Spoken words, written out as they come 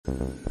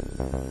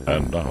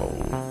And now,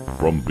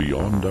 from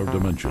beyond our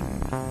dimension,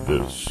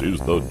 this is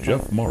the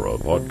Jeff Mara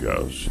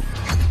Podcast.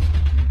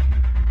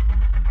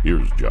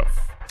 Here's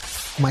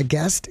Jeff. My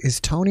guest is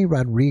Tony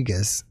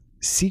Rodriguez,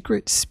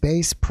 Secret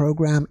Space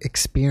Program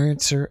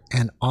experiencer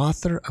and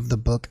author of the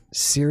book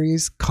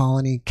Ceres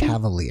Colony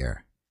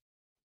Cavalier.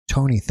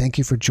 Tony, thank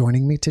you for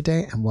joining me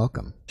today and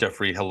welcome.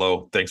 Jeffrey,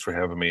 hello. Thanks for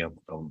having me.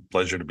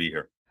 Pleasure to be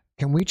here.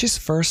 Can we just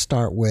first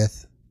start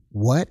with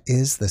what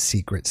is the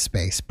Secret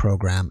Space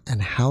Program and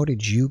how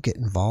did you get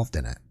involved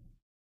in it?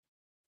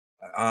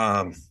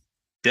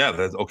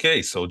 That's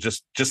okay. So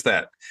just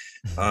that.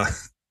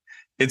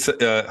 It's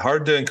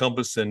hard to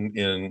encompass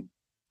in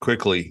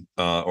quickly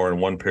or in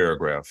one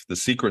paragraph. The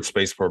Secret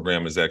Space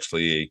Program is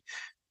actually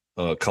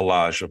a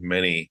collage of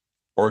many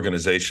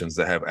organizations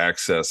that have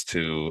access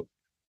to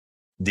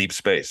deep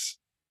space,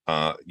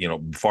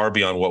 far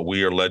beyond what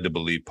we are led to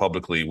believe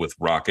publicly with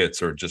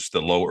rockets or just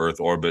the low Earth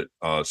orbit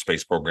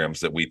space programs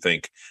that we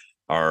think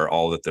are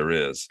all that there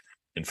is.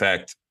 In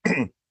fact,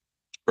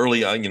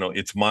 early on,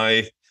 it's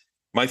my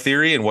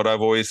theory, and what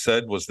I've always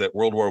said was that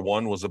World War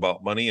I was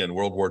about money and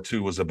World War II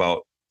was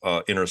about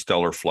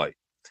interstellar flight.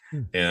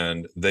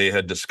 And they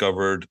had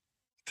discovered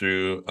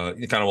through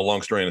kind of a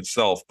long story in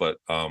itself, but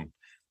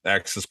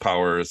Axis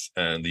powers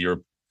and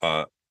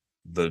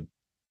the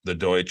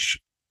Deutsch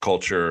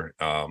culture,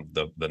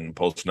 the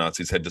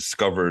post-Nazis had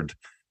discovered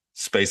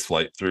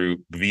spaceflight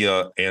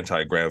via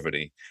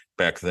anti-gravity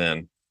back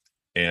then.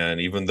 And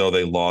even though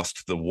they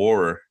lost the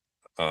war,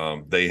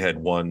 they had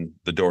won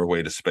the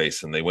doorway to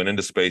space, and they went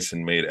into space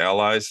and made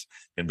allies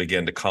and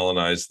began to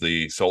colonize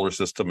the solar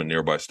system and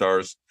nearby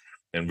stars.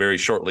 And very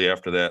shortly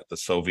after that, the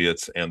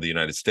Soviets and the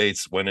United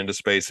States went into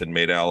space and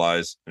made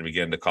allies and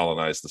began to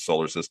colonize the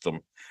solar system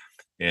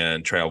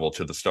and travel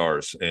to the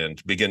stars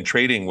and begin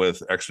trading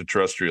with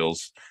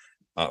extraterrestrials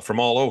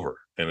from all over.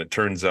 And it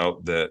turns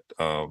out that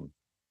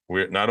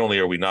we're not only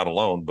are we not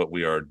alone, but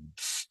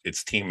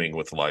it's teeming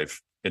with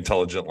life,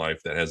 intelligent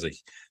life that has a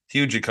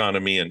huge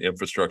economy and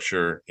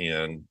infrastructure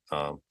and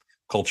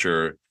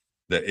culture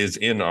that is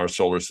in our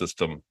solar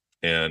system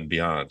and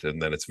beyond. And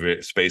then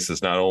space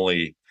is not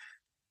only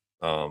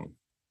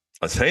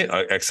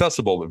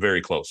accessible, but very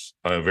close,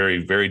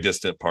 very, very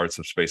distant parts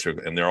of space,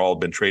 and they're all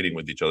been trading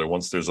with each other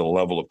once there's a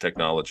level of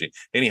technology.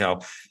 Anyhow,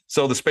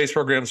 so the space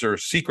programs are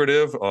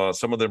secretive.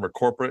 Some of them are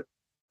corporate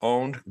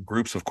owned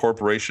groups of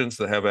corporations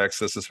that have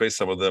access to space.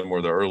 Some of them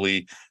were the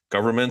early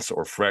governments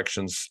or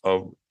fragments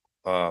of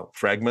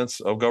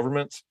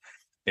governments,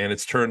 and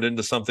it's turned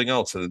into something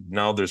else. And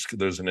now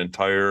there's an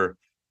entire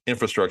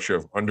infrastructure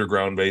of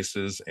underground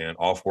bases and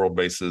off-world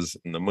bases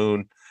in the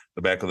moon.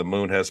 The back of the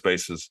moon has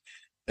bases,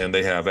 and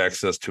they have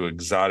access to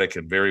exotic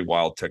and very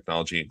wild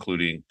technology,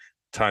 including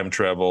time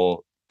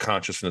travel,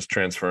 consciousness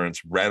transference,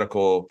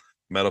 radical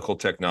medical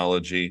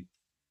technology,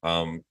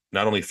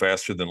 not only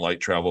faster than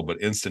light travel,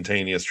 but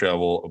instantaneous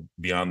travel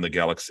beyond the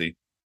galaxy.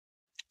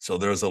 So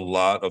there's a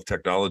lot of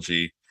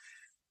technology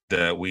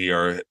that we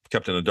are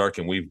kept in the dark,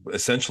 and we've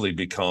essentially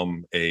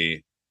become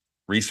a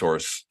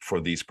resource for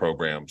these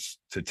programs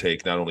to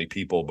take not only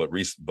people, but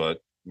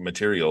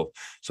material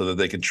so that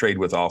they can trade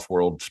with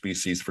off-world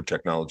species for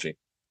technology.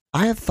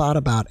 I have thought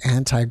about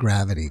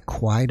anti-gravity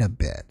quite a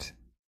bit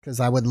because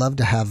I would love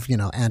to have,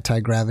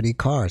 anti-gravity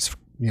cars,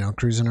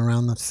 cruising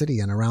around the city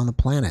and around the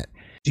planet.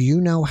 Do you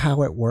know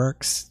how it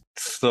works?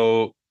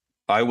 So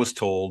I was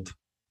told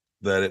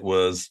that it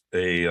was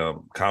a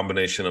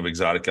combination of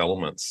exotic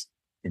elements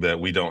that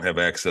we don't have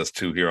access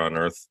to here on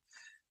Earth,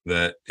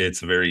 that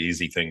it's a very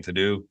easy thing to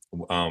do.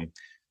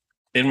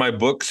 In my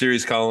book,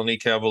 Ceres Colony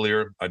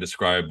Cavalier, I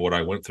describe what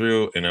I went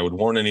through, and I would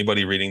warn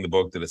anybody reading the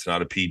book that it's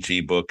not a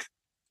PG book.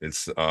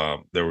 It's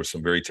there were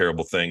some very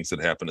terrible things that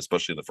happened,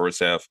 especially in the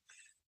first half,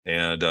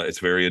 and it's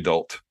very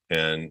adult,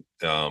 and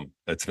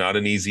it's not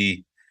an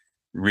easy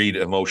read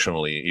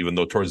emotionally. Even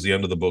though towards the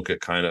end of the book, it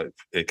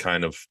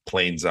kind of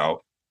planes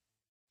out.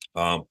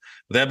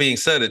 That being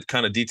said, it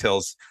kind of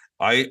details.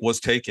 I was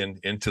taken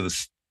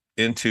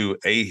into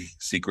a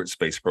secret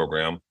space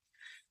program.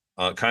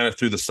 Kind of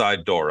through the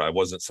side door. I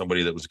wasn't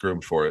somebody that was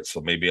groomed for it. So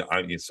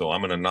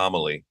I'm an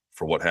anomaly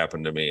for what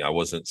happened to me. I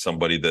wasn't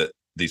somebody that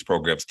these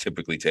programs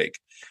typically take.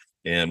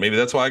 And maybe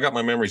that's why I got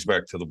my memories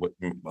back to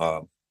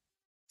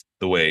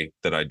the way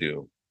that I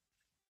do.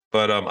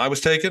 But I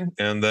was taken,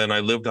 and then I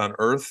lived on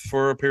Earth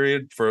for a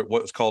period for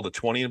what was called a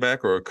 20 and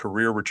back or a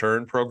career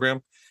return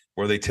program,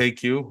 where they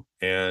take you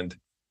and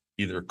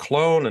either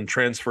clone and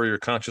transfer your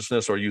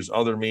consciousness or use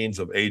other means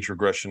of age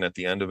regression at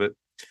the end of it.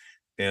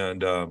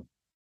 And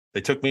they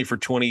took me for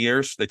 20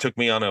 years. They took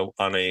me on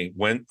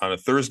a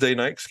Thursday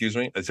night,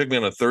 They took me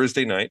on a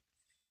Thursday night,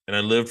 and I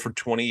lived for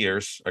 20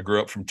 years. I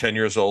grew up from 10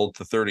 years old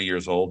to 30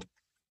 years old.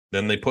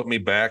 Then they put me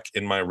back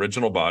in my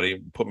original body,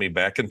 put me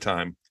back in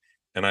time,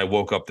 and I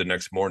woke up the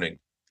next morning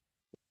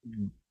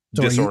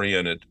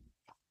disoriented.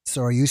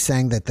 So are you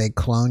saying that they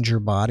cloned your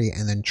body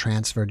and then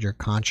transferred your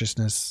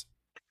consciousness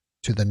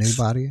to the new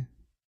body?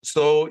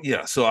 So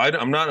yeah,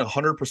 I'm not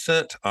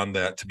 100% on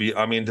that. To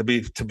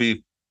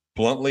be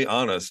bluntly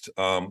honest,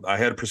 I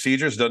had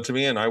procedures done to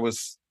me, and I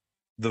was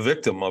the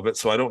victim of it,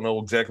 so I don't know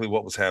exactly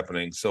what was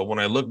happening. So when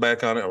I look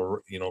back on it,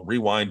 or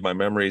rewind my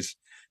memories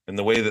and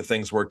the way that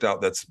things worked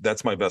out,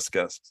 that's my best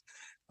guess.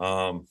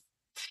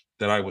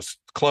 That I was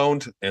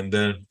cloned, and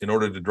then in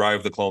order to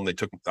drive the clone,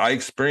 I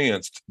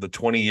experienced the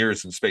 20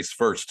 years in space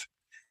first,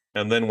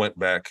 and then went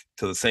back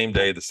to the same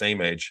day, the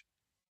same age,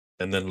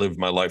 and then lived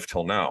my life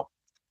till now.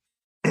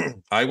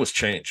 I was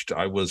changed.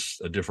 I was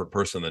a different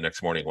person the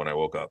next morning when I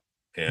woke up,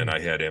 and I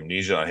had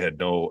amnesia. I had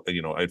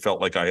I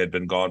felt like I had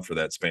been gone for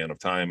that span of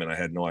time, and I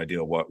had no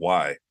idea what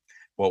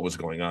was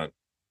going on.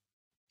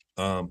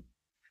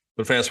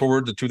 But fast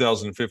forward to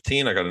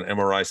 2015, I got an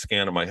MRI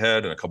scan of my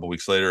head, and a couple of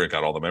weeks later, I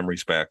got all the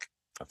memories back.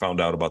 I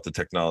found out about the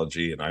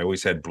technology, and I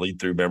always had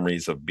bleed through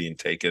memories of being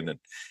taken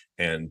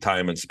and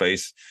time and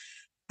space,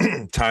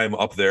 time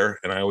up there.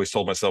 And I always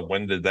told myself,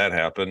 when did that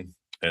happen?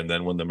 And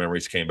then when the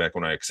memories came back,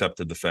 when I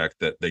accepted the fact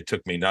that they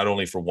took me not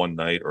only for one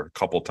night or a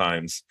couple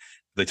times,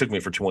 they took me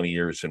for 20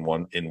 years in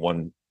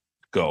one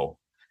go,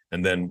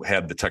 and then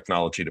had the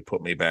technology to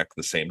put me back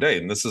the same day.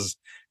 And this is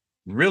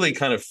really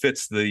kind of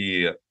fits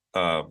the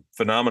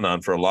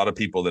phenomenon for a lot of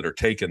people that are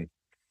taken,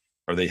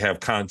 or they have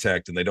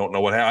contact and they don't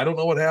know I don't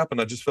know what happened.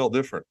 I just felt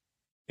different.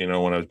 When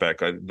I was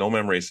back, no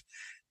memories.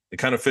 It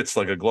kind of fits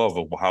like a glove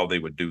of how they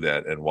would do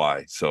that and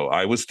why. So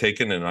I was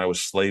taken, and I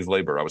was slave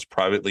labor. I was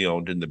privately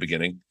owned in the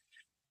beginning,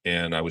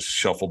 and I was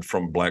shuffled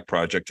from black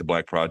project to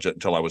black project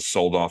until I was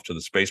sold off to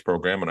the space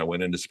program. And I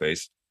went into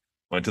space,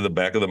 went to the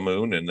back of the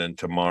moon, and then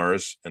to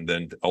Mars, and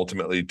then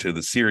ultimately to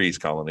the Ceres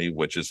colony,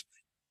 which is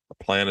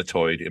a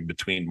planetoid in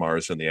between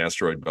Mars and the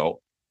asteroid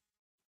belt.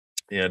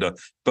 And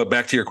but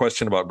back to your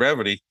question about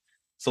gravity.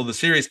 So the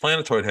Ceres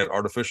planetoid had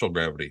artificial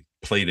gravity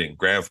plating,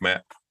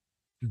 GravMat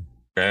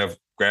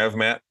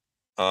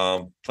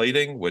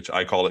plating, which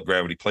I call it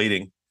gravity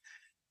plating.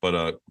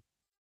 But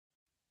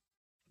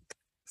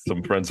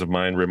some friends of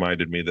mine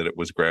reminded me that it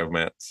was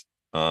GravMats.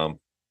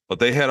 But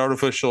they had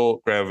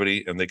artificial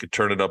gravity, and they could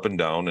turn it up and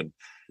down. And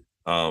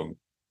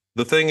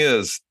the thing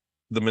is,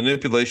 the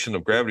manipulation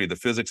of gravity, the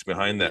physics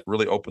behind that,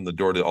 really opened the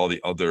door to all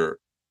the other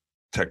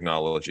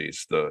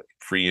technologies, the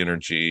free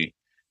energy,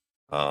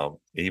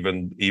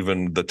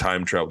 even the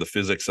time travel, the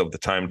physics of the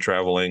time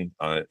traveling.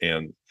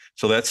 And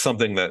so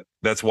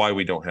that's why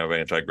we don't have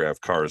anti-grav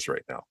cars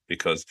right now,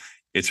 because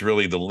it's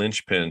really the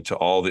linchpin to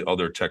all the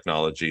other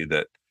technology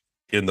that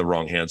in the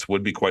wrong hands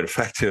would be quite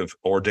effective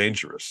or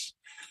dangerous.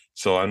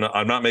 So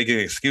I'm not making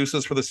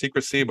excuses for the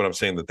secrecy, but I'm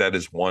saying that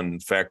is one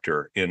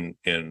factor in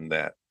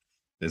that,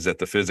 is that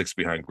the physics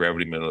behind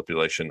gravity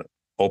manipulation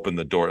open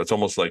the door. It's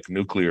almost like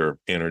nuclear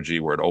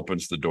energy, where it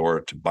opens the door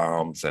to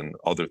bombs and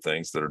other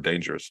things that are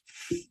dangerous.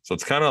 So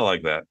it's kind of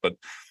like that, but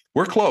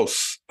we're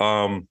close.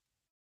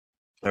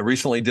 I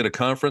recently did a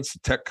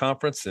tech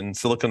conference in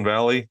Silicon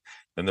Valley,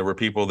 and there were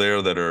people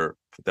there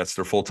that's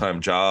their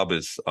full-time job,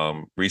 is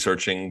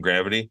researching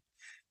gravity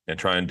and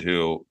trying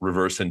to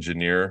reverse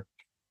engineer,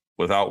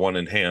 without one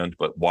in hand,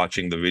 but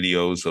watching the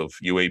videos of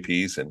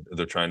UAPs, and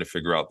they're trying to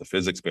figure out the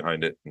physics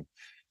behind it. And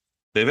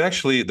they're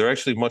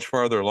actually much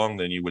farther along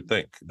than you would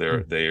think.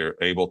 They're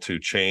able to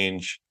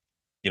change,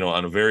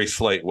 on a very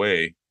slight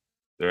way.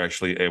 They're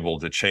actually able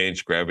to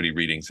change gravity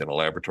readings in a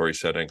laboratory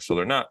setting. So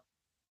they're not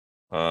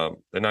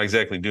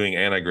exactly doing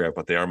anti-grav,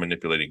 but they are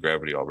manipulating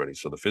gravity already.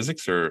 So the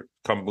physics are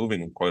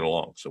moving quite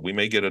along. So we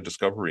may get a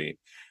discovery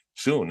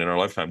soon in our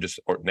lifetime, just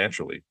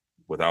naturally,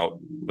 without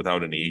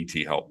any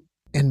ET help.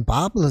 In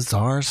Bob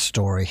Lazar's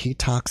story, he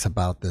talks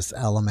about this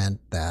element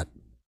that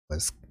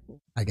was,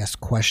 I guess,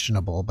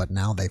 questionable, but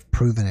now they've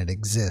proven it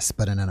exists,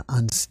 but in an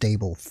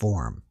unstable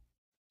form.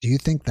 Do you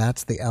think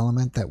that's the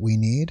element that we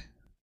need?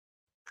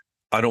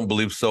 I don't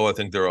believe so. I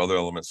think there are other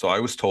elements. So I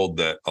was told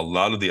that a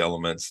lot of the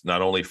elements,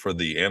 not only for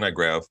the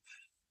anti-grav,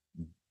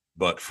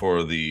 but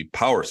for the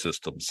power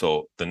system.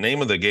 So the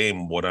name of the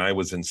game when I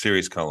was in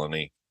Ceres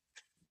Colony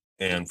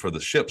and for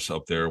the ships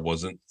up there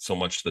wasn't so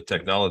much the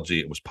technology,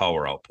 it was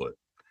power output.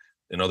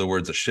 In other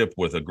words, a ship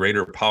with a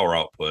greater power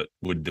output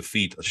would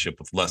defeat a ship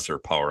with lesser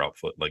power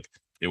output. Like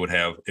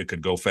it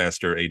could go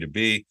faster A to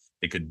B,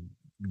 it could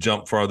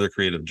jump farther,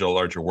 create a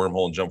larger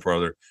wormhole and jump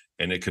farther,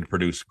 and it could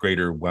produce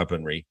greater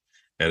weaponry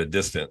at a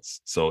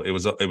distance. So it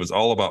was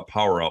all about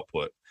power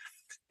output.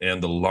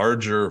 And the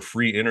larger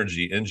free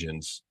energy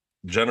engines,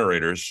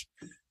 generators,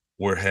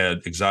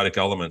 had exotic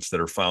elements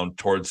that are found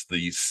towards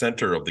the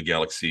center of the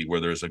galaxy, where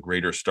there's a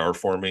greater star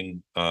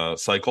forming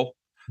cycle,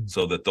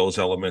 so that those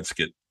elements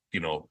get,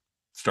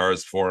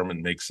 stars form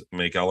and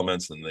make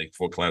elements, and they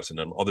collapse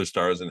into other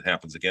stars, and it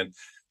happens again.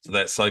 So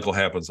that cycle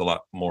happens a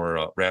lot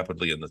more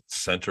rapidly in the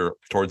center,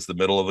 towards the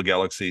middle of the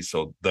galaxy.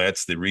 So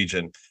that's the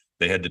region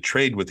they had to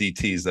trade with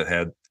ETs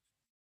that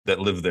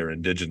live there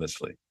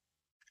indigenously.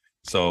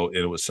 So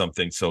it was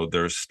something. So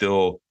there's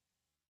still,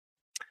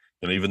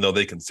 even though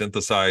they can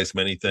synthesize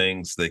many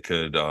things, they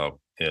could,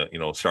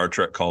 Star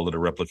Trek called it a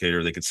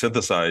replicator. They could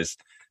synthesize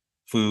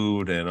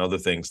food and other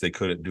things. They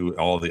couldn't do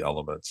all the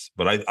elements.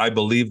 But I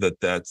believe that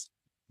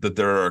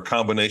there are a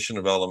combination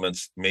of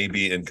elements,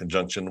 maybe in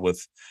conjunction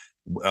with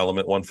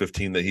element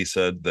 115 that he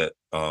said, that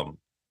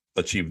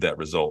achieved that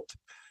result.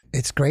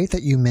 It's great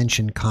that you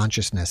mentioned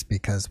consciousness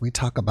because we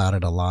talk about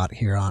it a lot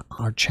here on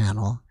our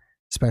channel,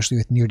 especially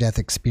with near-death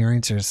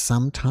experiencers.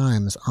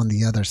 Sometimes on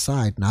the other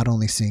side, not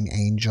only seeing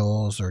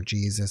angels or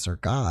Jesus or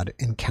God,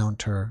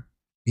 encounter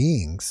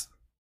beings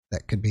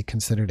that could be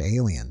considered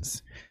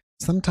aliens.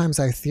 Sometimes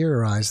I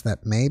theorize that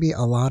maybe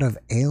a lot of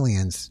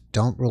aliens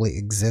don't really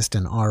exist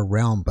in our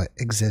realm, but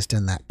exist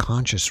in that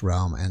conscious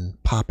realm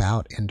and pop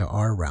out into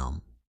our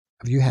realm.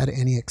 Have you had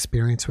any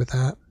experience with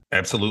that?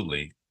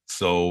 Absolutely.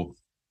 So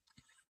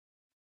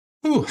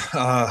from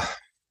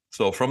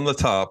the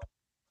top,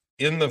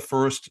 in the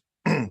first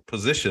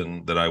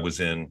position that I was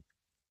in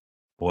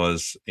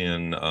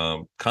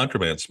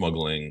contraband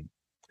smuggling,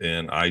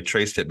 and I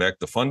traced it back,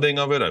 the funding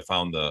of it. I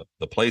found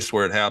the place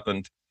where it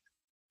happened,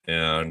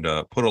 and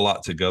put a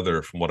lot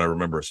together from what I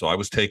remember. So I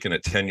was taken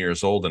at 10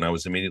 years old, and I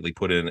was immediately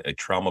put in a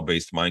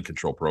trauma-based mind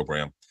control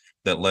program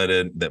that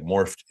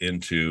morphed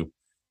into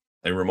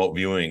a remote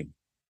viewing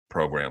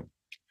program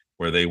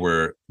where they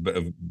were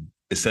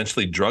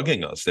essentially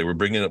drugging us. They were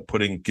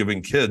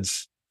giving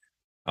kids,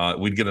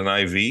 we'd get an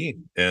IV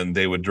and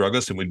they would drug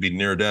us and we'd be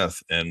near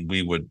death, and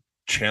we would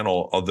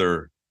channel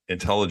other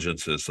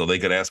intelligences so they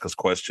could ask us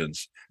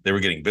questions. They were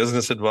getting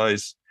business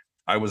advice.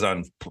 I was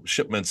on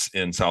shipments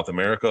in South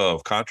America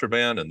of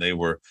contraband, and they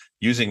were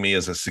using me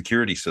as a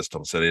security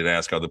system. So they'd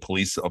ask, are the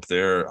police up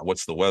there?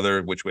 What's the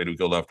weather? Which way do we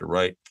go, left or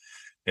right?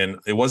 And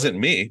it wasn't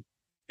me.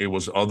 It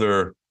was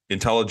other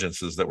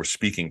intelligences that were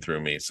speaking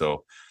through me.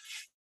 So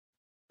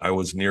I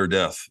was near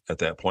death at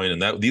that point.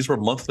 And these were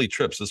monthly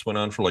trips. This went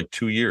on for like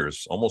 2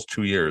 years, almost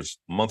 2 years,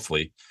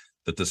 monthly,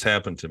 that this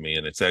happened to me.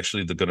 And it's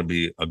actually going to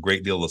be a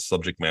great deal of the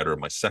subject matter of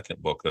my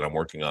second book that I'm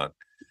working on.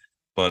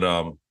 But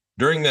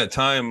during that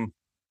time,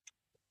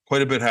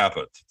 quite a bit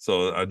happened.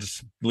 So I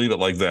just leave it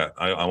like that.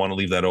 I want to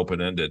leave that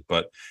open-ended,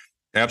 but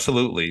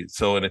absolutely.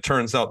 So, and it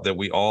turns out that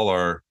we all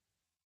are,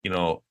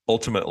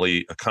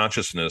 ultimately a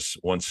consciousness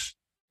once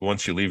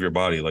you leave your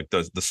body. Like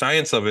the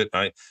science of it,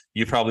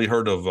 you probably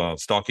heard of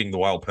Stalking the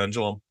Wild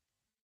Pendulum.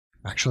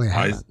 Actually,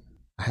 I haven't.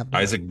 I have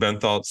not. Isaac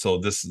Benthout. So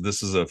this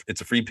is it's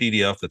a free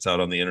PDF that's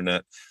out on the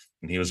internet,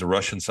 and he was a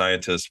Russian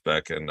scientist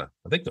back in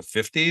I think the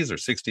 50s or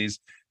 60s.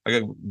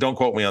 Don't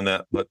quote me on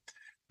that, but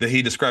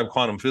he described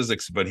quantum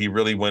physics, but he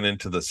really went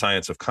into the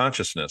science of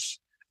consciousness.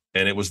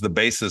 And it was the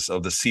basis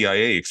of the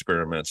CIA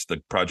experiments, the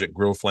Project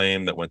Grill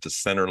Flame that went to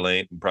Center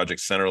Lane,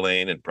 Project Center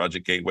Lane, and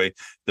Project Gateway.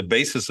 The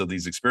basis of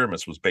these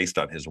experiments was based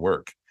on his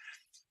work.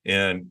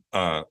 And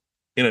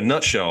in a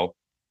nutshell,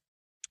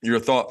 your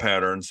thought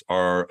patterns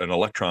are an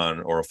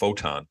electron or a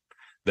photon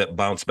that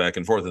bounce back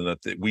and forth, and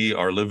that we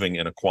are living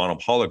in a quantum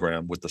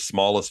hologram with the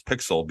smallest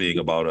pixel being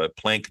about a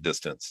Planck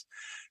distance.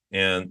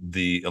 And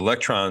the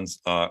electrons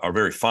are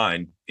very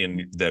fine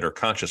that are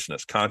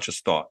consciousness.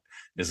 Conscious thought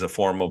is a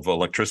form of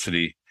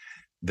electricity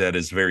that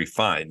is very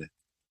fine.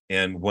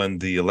 And when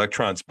the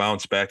electrons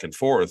bounce back and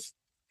forth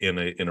in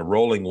a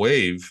rolling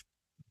wave,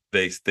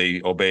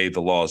 they obey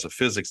the laws of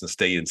physics and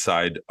stay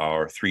inside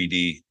our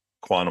 3D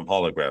quantum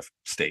holograph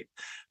state.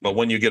 But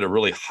when you get a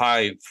really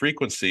high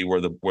frequency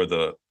where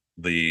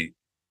the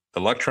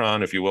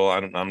electron, if you will, I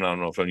don't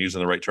know if I'm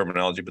using the right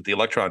terminology, but the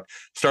electron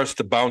starts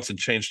to bounce and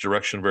change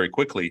direction very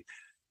quickly.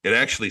 It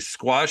actually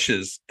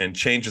squashes and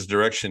changes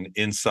direction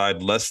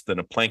inside less than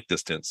a Planck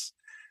distance.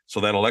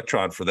 So that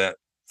electron, for that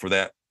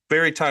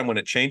very time when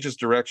it changes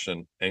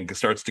direction and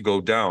starts to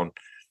go down,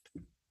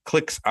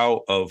 clicks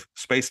out of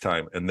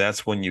space-time, and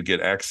that's when you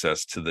get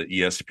access to the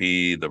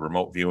ESP, the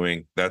remote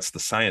viewing. That's the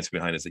science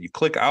behind it, is that you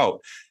click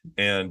out,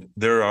 and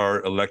there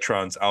are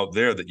electrons out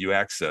there that you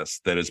access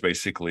that is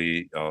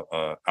basically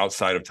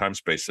outside of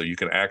time-space, so you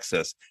can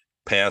access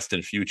past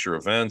and future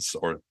events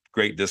or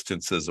great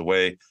distances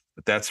away.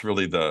 But that's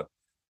really the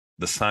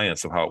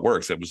science of how it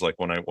works. It was like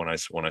when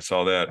I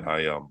saw that,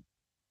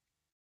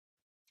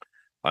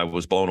 I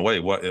was blown away.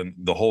 And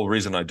the whole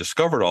reason I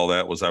discovered all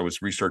that was I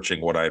was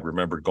researching what I had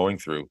remembered going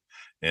through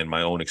and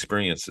my own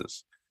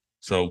experiences.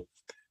 So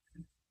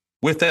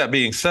with that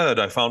being said,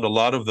 I found a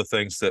lot of the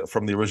things that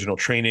from the original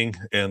training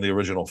and the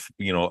original,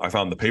 I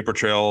found the paper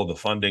trail, the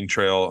funding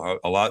trail,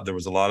 there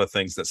was a lot of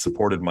things that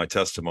supported my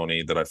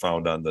testimony that I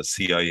found on the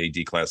CIA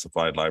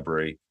Declassified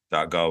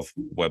Library.gov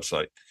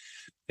website.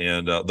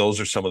 And those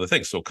are some of the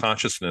things. So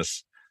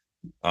consciousness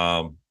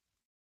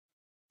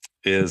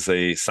is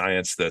a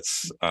science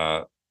that's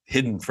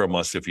hidden from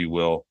us, if you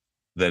will,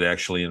 that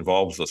actually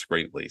involves us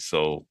greatly.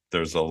 So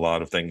there's a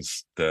lot of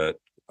things that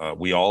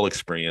we all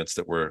experience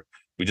that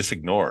we just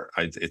ignore.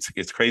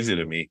 It's crazy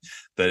to me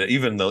that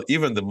even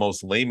the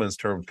most layman's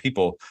term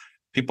people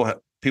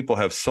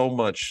have so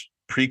much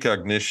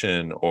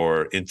precognition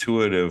or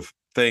intuitive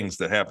things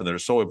that happen that are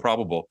so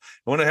improbable.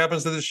 And when it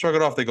happens, they just shrug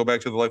it off. They go back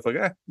to the life like,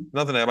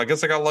 nothing happened. I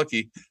guess I got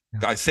lucky.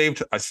 Yeah. I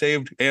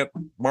saved Aunt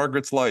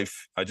Margaret's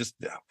life.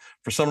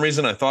 For some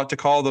reason, I thought to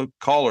call the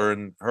caller,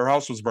 and her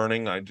house was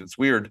burning. It's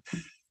weird.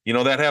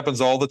 That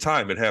happens all the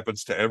time. It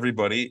happens to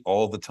everybody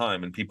all the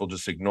time, and people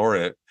just ignore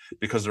it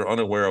because they're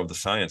unaware of the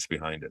science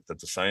behind it, that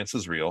the science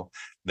is real,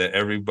 that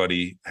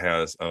everybody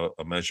has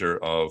a measure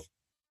of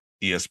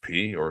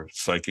ESP or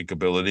psychic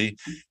ability,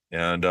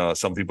 And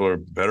some people are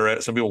better at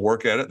it. Some people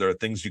work at it. There are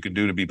things you can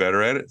do to be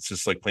better at it. It's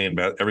just like playing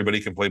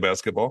everybody can play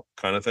basketball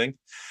kind of thing.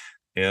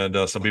 And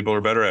some people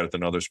are better at it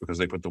than others because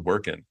they put the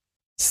work in.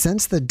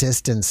 Since the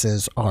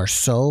distances are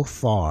so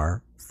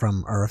far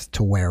from Earth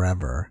to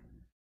wherever,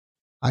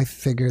 I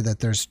figure that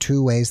there's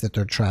two ways that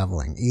they're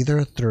traveling,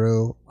 either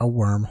through a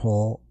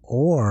wormhole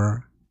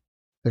or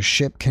the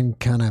ship can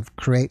kind of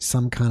create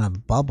some kind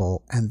of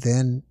bubble and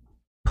then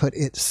put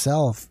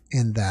itself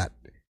in that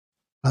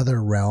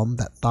other realm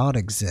that thought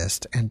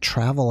exists and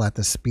travel at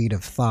the speed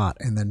of thought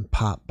and then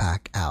pop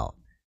back out.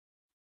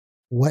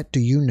 What do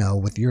you know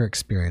with your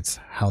experience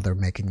how they're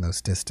making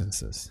those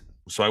distances?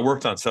 So I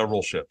worked on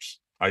several ships.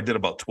 I did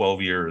about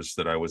 12 years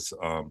that I was,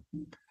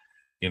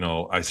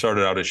 I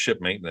started out as ship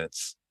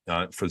maintenance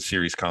for the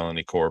Ceres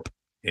Colony Corp.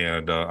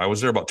 And I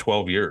was there about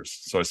 12 years.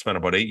 So I spent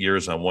about 8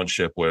 years on one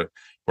ship where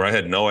I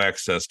had no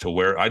access to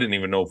where I didn't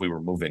even know if we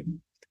were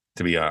moving.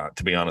 To be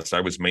honest, I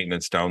was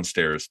maintenance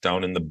downstairs,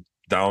 down in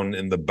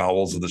the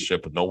bowels of the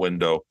ship with no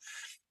window.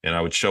 And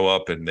I would show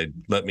up and they'd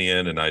let me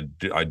in and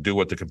I'd do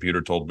what the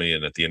computer told me.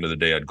 And at the end of the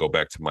day, I'd go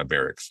back to my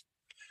barracks.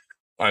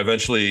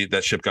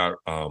 That ship got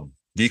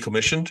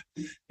decommissioned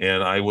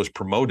and I was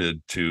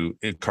promoted to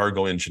a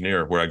cargo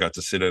engineer where I got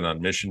to sit in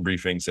on mission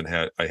briefings and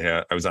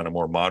I was on a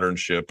more modern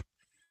ship.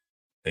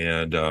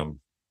 And,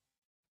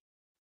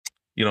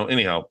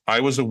 anyhow, I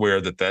was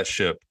aware that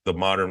ship, the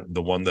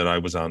one that I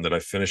was on, that I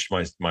finished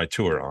my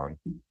tour on,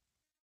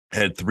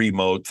 had three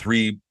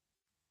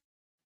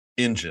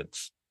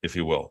engines, if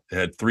you will. It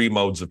had three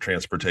modes of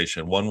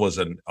transportation. One was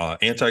an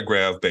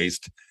anti-grav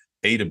based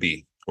A to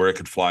B, where it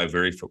could fly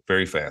very,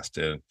 very fast.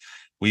 And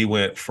we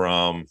went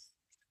from,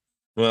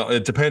 well,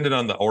 it depended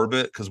on the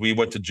orbit because we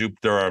went to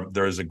Jupiter.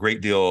 There is a great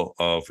deal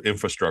of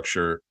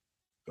infrastructure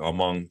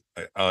among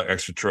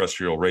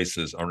extraterrestrial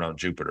races around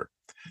Jupiter.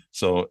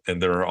 So,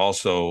 and there are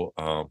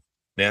also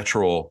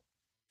natural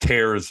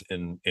tears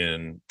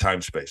in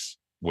time space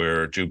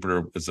where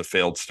Jupiter is a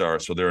failed star.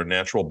 So there are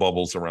natural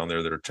bubbles around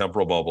there that are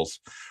temporal bubbles,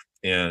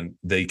 and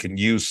they can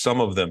use some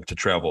of them to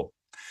travel.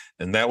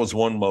 And that was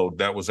one mode.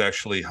 That was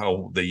actually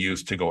how they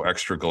used to go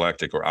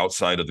extragalactic or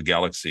outside of the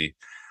galaxy.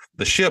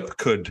 The ship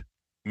could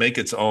make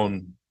its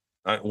own.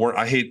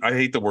 I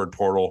hate the word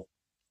portal.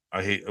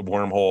 I hate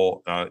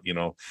wormhole.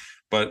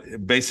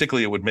 But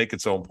basically, it would make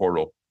its own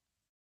portal.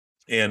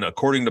 And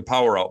according to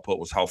power output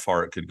was how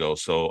far it could go.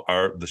 So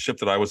the ship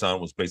that I was on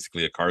was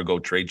basically a cargo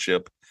trade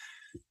ship,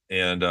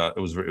 and it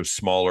was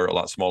smaller, a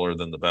lot smaller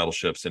than the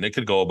battleships, and it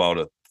could go about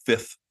a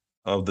fifth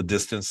of the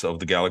distance of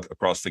the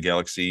across the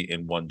galaxy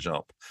in one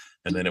jump,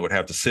 and then it would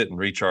have to sit and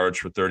recharge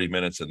for 30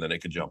 minutes, and then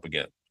it could jump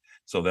again.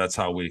 So that's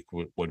how we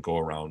would go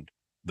around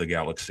the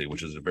galaxy,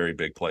 which is a very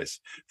big place.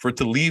 For it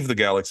to leave the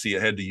galaxy,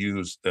 it had to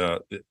use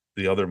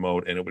the other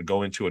mode, and it would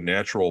go into a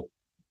natural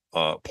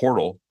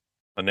portal,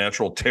 a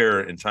natural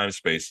tear in time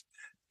space,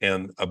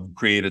 and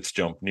create its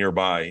jump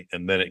nearby,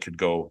 and then it could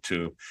go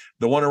to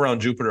the one around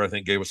Jupiter. I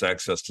think gave us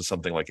access to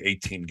something like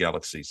 18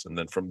 galaxies, and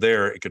then from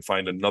there it could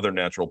find another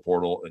natural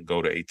portal and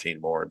go to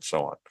 18 more, and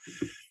so on.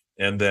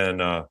 And then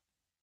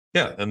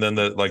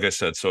like I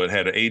said, so it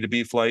had an A to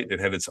B flight. It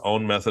had its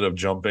own method of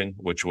jumping,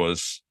 which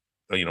was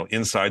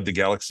inside the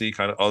galaxy,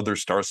 kind of other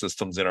star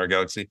systems in our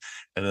galaxy.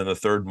 And then the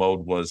third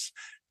mode was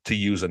to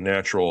use a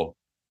natural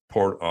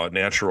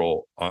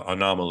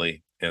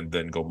anomaly and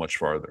then go much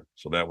farther.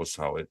 So that was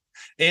how it,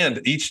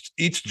 and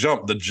each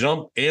jump, the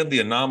jump and the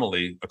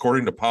anomaly,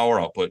 according to power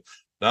output,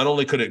 not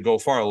only could it go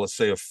far, let's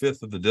say a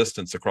fifth of the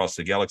distance across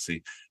the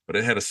galaxy, but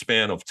it had a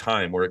span of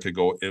time where it could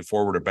go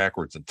forward or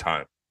backwards in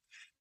time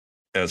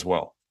as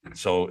well.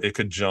 So it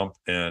could jump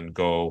and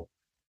go,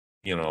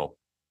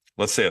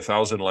 let's say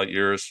 1,000 light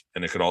years,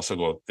 and it could also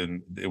go,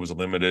 and it was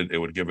limited. It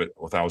would give it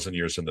 1,000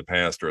 years in the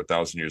past or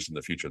 1,000 years in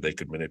the future. They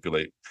could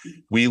manipulate.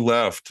 We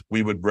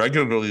would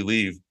regularly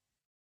leave.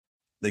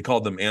 They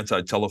called them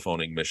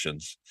anti-telephoning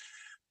missions.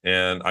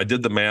 And I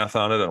did the math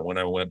on it. And when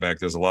I went back,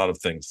 there's a lot of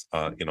things,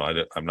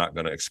 I'm not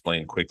going to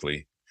explain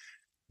quickly,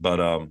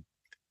 but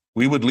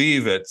we would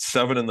leave at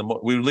 7 in the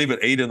morning. We would leave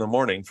at 8 in the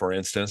morning, for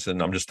instance,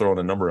 and I'm just throwing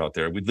a number out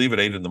there. We'd leave at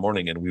 8 in the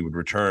morning and we would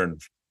return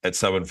at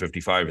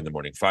 7:55 in the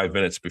morning, 5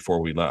 minutes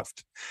before we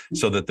left,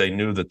 so that they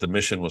knew that the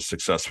mission was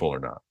successful or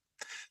not.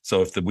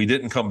 So if we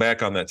didn't come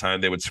back on that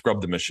time, they would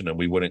scrub the mission and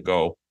we wouldn't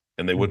go,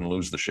 and they wouldn't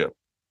lose the ship.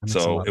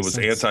 So it was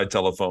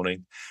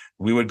anti-telephoning.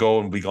 We would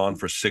go and be gone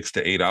for 6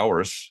 to 8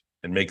 hours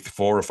and make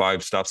 4 or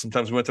 5 stops.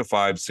 Sometimes we went to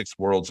 5, 6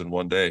 worlds in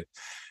one day.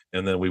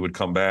 And then we would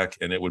come back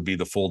and it would be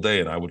the full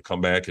day. And I would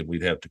come back and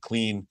we'd have to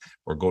clean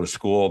or go to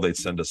school. They'd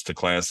send us to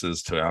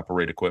classes to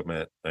operate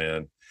equipment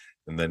and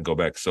then go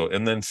back. So,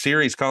 and then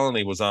Ceres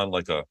Colony was on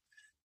like a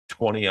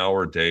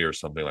 20-hour day or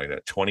something like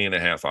that, 20 and a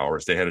half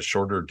hours. They had a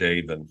shorter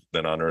day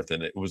than on Earth.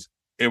 And it was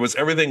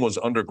everything was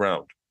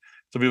underground.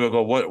 So people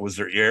go, what was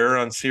there air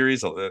on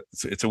Ceres?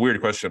 It's a weird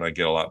question I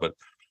get a lot, but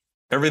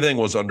everything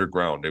was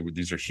underground.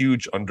 These are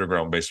huge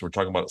underground bases. We're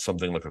talking about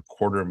something like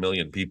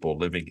 250,000 people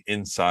living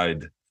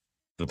inside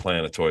the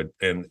planetoid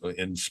and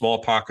in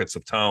small pockets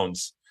of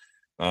towns,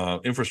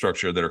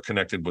 infrastructure that are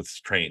connected with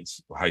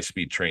trains,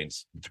 high-speed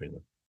trains between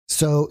them.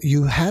 So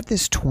you had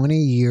this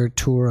 20-year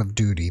tour of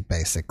duty,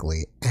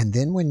 basically, and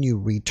then when you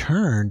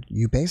returned,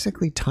 you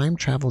basically time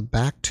traveled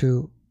back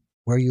to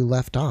where you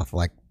left off,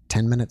 like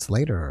 10 minutes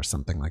later or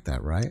something like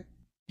that, right?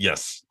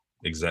 Yes,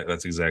 exactly.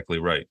 That's exactly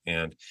right.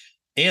 And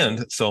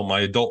so my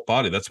adult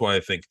body, that's why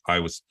I think I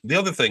was. The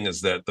other thing is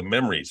that the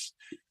memories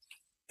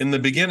in the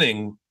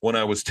beginning, when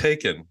I was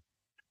taken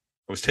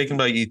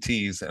by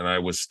ETs, and I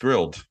was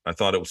thrilled. I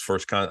thought it was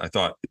I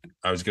thought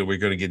we were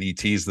going to get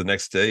ETs the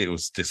next day. It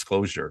was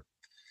disclosure.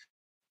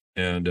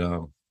 And,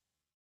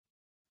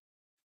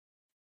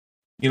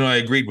 I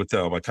agreed with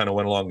them. I kind of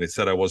went along. They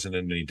said I wasn't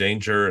in any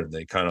danger, and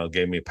they kind of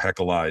gave me a pack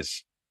of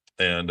lies.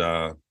 And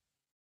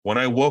when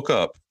I woke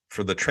up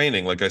for the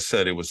training, like I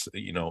said, it was,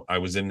 I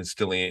was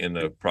still in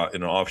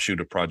an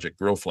offshoot of Project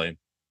Grow Flame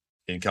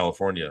in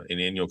California, in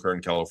Inyo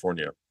Kern,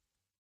 California.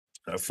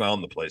 I've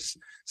found the place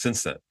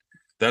since then.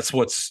 That's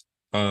what's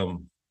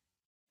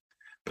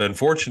been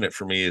fortunate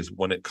for me, is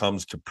when it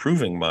comes to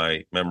proving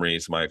my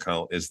memories, my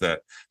account, is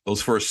that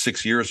those first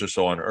 6 years or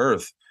so on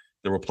Earth,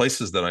 there were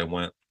places that I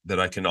went that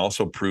I can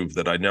also prove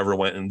that I never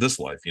went in this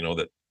life.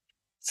 That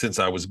since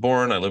I was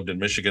born, I lived in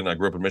Michigan. I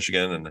grew up in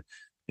Michigan,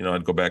 and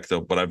I'd go back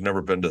but I've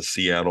never been to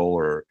Seattle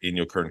or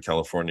Inyo Kern,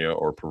 California,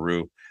 or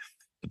Peru.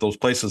 But those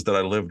places that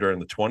I lived during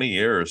the 20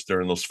 years,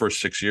 during those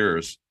first 6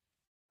 years,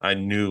 I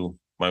knew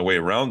my way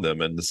around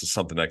them, and this is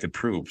something I could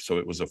prove. So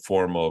it was a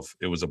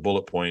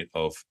bullet point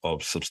of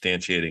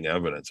substantiating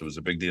evidence. It was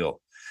a big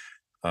deal.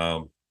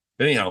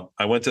 Anyhow,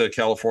 I went to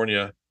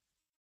California,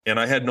 and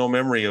I had no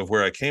memory of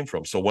where I came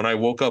from. So when I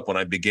woke up, when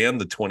I began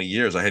the 20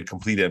 years, I had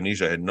complete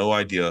amnesia. I had no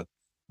idea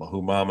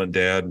who mom and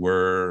dad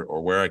were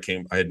or where I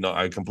came. I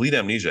had complete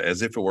amnesia,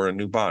 as if it were a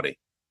new body.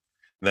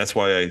 And that's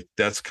why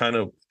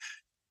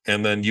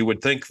and then you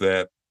would think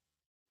that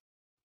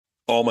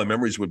all my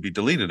memories would be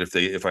deleted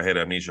if I had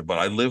amnesia. But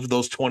I lived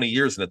those 20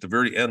 years, and at the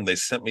very end, they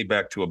sent me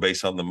back to a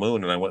base on the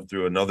moon, and I went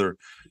through another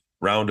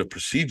round of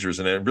procedures,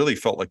 and it really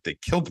felt like they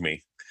killed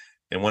me.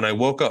 And when I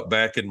woke up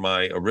back in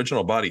my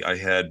original body, I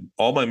had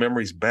all my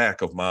memories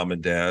back of mom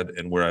and dad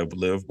and where I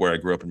lived, where I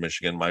grew up in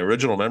Michigan, my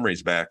original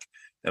memories back,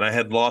 and I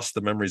had lost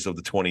the memories of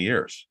the 20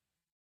 years.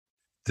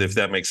 If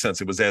that makes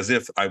sense. It was as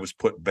if I was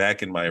put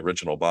back in my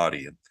original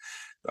body.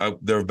 And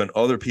there have been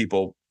other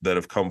people that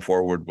have come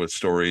forward with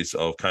stories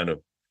of kind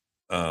of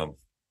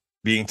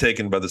being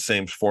taken by the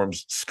same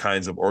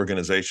kinds of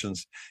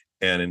organizations,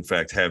 and in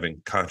fact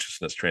having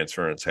consciousness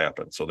transference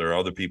happen. So there are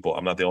other people.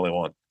 I'm not the only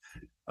one.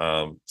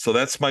 So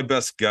that's my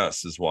best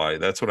guess, is why.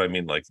 That's what I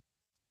mean. Like,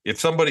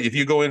 if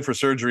you go in for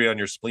surgery on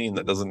your spleen,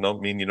 that doesn't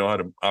mean you know how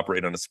to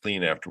operate on a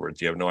spleen afterwards.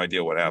 You have no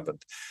idea what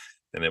happened.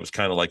 And it was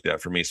kind of like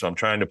that for me. So I'm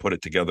trying to put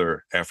it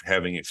together after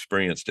having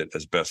experienced it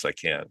as best I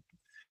can.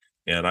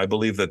 And I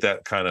believe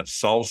that kind of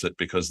solves it,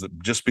 because of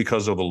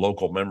the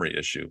local memory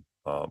issue.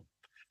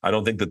 I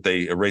don't think that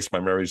they erased my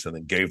memories and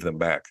then gave them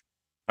back.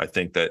 I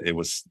think that it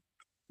was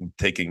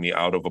taking me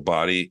out of a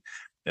body,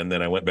 and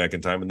then I went back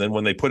in time. And then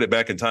when they put it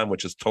back in time,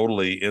 which is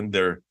totally in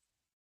there,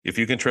 if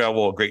you can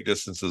travel great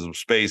distances of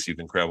space, you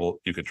can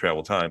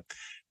travel time.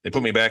 They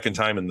put me back in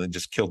time and then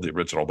just killed the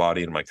original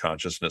body, and my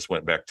consciousness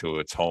went back to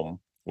its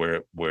home,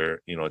 where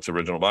its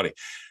original body.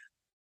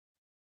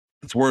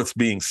 It's worth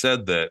being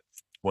said that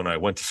when I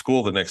went to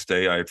school the next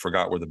day, I had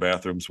forgot where the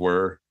bathrooms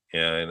were.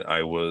 And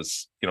I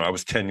was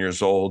 10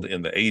 years old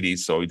in the 80s.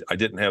 So I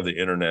didn't have the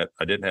internet.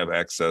 I didn't have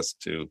access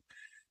to,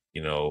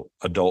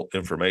 adult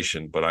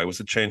information, but I was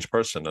a changed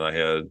person, and I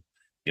had,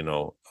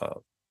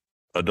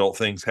 adult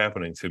things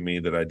happening to me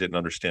that I didn't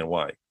understand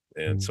why.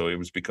 And so it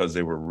was because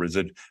they were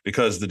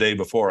because the day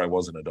before I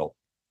was an adult.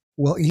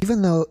 Well,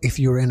 even though if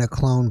you're in a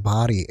clone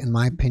body, in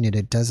my opinion,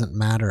 it doesn't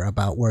matter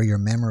about where your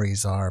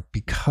memories are,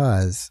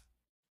 because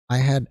I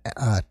had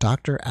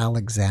Dr.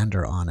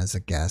 Alexander on as a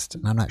guest,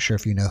 and I'm not sure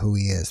if you know who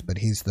he is, but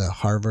he's the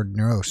Harvard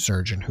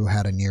neurosurgeon who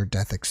had a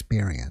near-death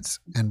experience.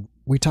 And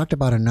we talked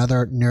about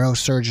another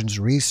neurosurgeon's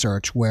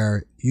research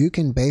where you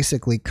can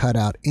basically cut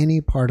out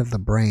any part of the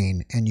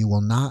brain and you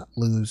will not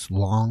lose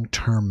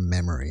long-term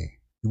memory.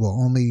 You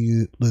will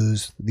only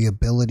lose the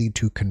ability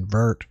to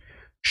convert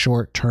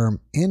short-term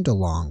into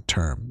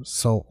long-term.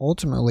 So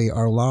ultimately,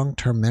 our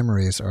long-term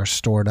memories are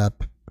stored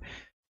up.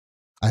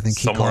 I think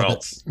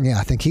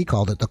he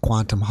called it the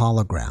quantum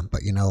hologram,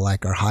 but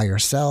like our higher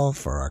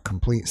self or our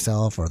complete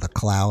self or the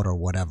cloud or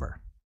whatever.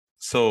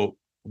 So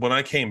when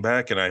I came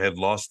back and I had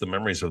lost the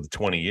memories of the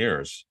 20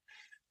 years,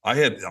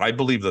 I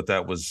believe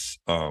that was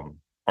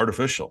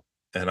artificial.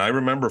 And I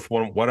remember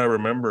what I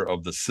remember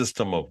of the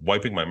system of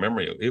wiping my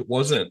memory, it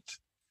wasn't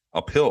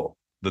a pill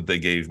that they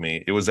gave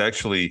me. It was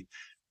actually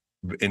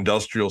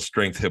industrial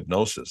strength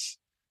hypnosis,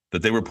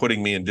 that they were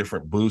putting me in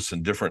different booths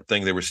and different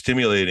things. They were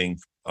stimulating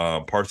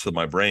parts of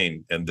my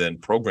brain and then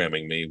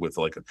programming me with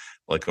like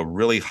a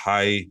really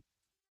high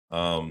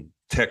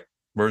tech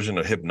version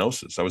of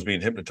hypnosis. I was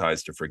being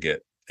hypnotized to forget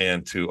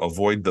and to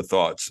avoid the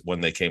thoughts when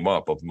they came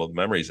up of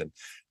memories. And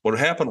what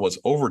happened was,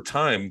 over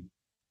time,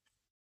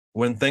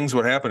 when things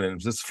would happen, and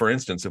just for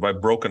instance, if I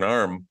broke an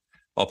arm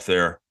up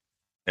there,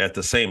 at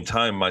the same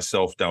time,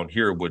 myself down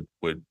here would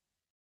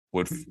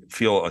would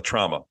feel a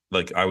trauma.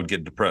 Like I would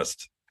get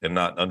depressed and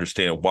not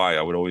understand why.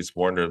 I would always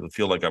wonder,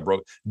 feel like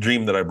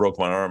dream that I broke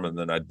my arm, and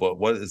then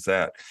what is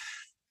that?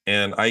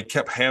 And I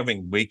kept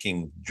having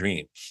waking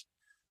dreams.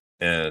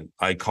 And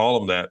I call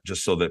them that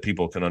just so that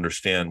people can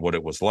understand what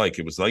it was like.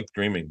 It was like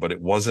dreaming, but it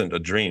wasn't a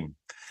dream.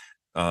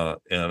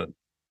 And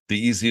the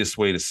easiest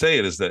way to say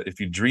it is that if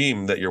you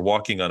dream that you're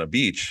walking on a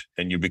beach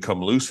and you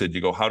become lucid,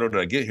 you go, how did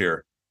I get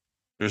here?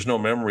 There's no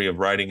memory of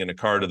riding in a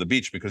car to the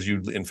beach, because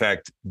you, in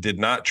fact, did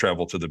not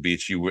travel to the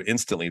beach. You were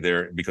instantly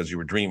there because you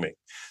were dreaming.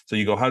 So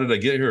you go, how did I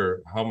get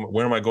here?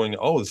 Where am I going?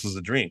 Oh, this is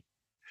a dream,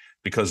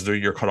 because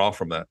you're cut off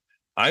from that.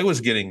 I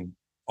was getting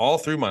all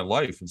through my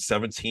life in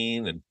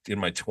 17 and in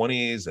my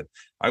 20s, and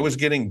I was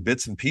getting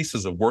bits and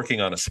pieces of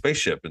working on a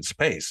spaceship in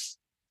space.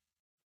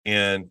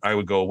 And I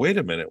would go, wait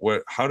a minute,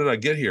 how did I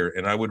get here?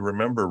 And I would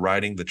remember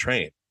riding the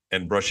train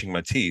and brushing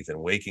my teeth and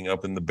waking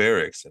up in the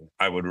barracks. And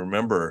I would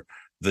remember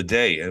the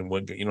day. And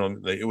when,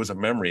 it was a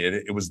memory.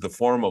 It was the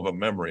form of a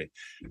memory.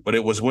 But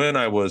it was when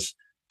I was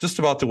just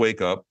about to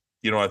wake up.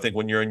 I think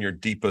when you're in your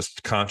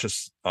deepest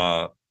conscious,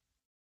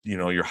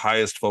 your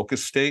highest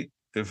focus state,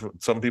 if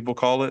some people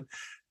call it,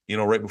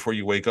 right before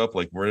you wake up,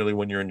 like really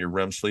when you're in your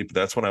REM sleep,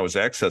 that's when I was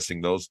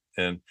accessing those.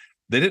 And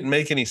they didn't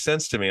make any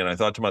sense to me. And I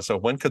thought to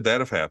myself, when could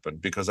that have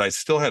happened? Because I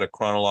still had a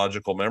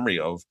chronological memory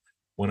of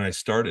when I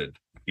started,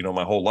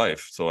 my whole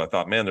life. So I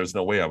thought, man, there's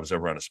no way I was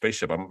ever on a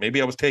spaceship.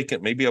 Maybe I was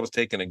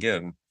taken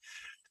again.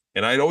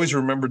 And I'd always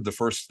remembered the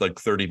first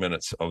 30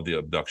 minutes of the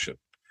abduction.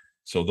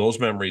 So those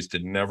memories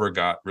never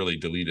got really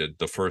deleted.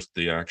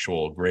 The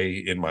actual gray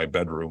in my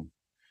bedroom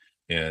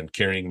and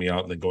carrying me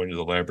out and then going to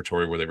the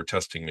laboratory where they were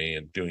testing me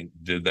and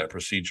did that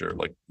procedure.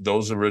 Like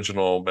those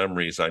original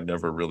memories, I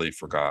never really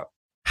forgot.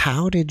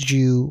 How did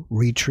you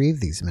retrieve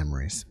these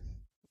memories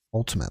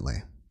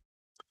ultimately?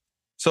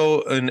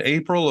 So in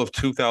April of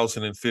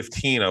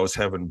 2015, I was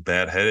having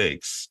bad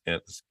headaches.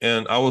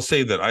 And I will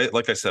say that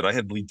like I said, I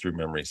had bleed through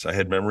memories. I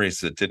had memories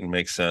that didn't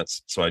make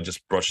sense. So I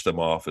just brushed them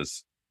off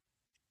as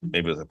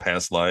maybe it was a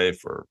past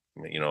life, or,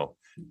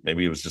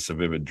 maybe it was just a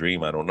vivid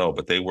dream. I don't know,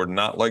 but they were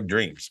not like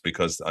dreams,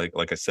 because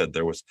like I said,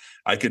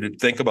 I could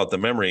think about the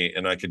memory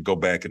and I could go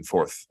back and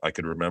forth. I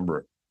could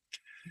remember.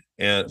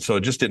 And so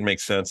it just didn't make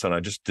sense. And I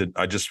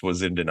just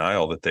was in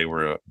denial that they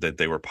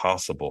were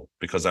possible,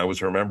 because I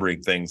was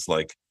remembering things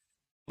like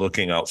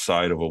looking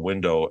outside of a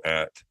window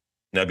at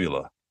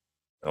nebula,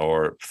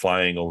 or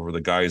flying over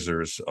the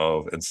geysers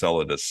of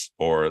Enceladus,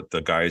 or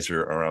the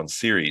geyser around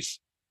Ceres.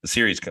 The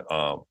Ceres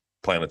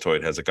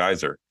planetoid has a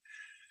geyser.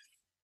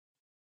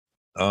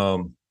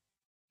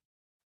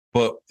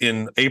 But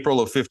in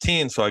April of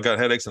 15, so I got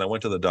headaches and I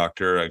went to the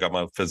doctor. I got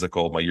my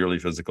yearly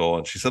physical,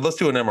 and she said, let's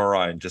do an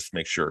MRI and just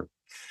make sure.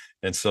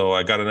 And so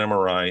I got an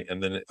MRI,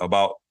 and then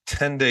about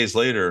 10 days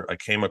later, I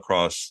came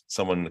across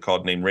someone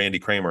named Randy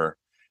Kramer,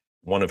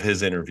 one of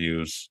his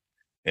interviews,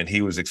 and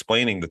he was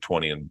explaining the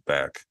 20 and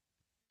back,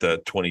 the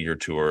 20-year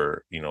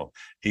tour.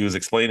 He was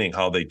explaining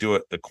how they do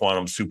it. The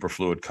quantum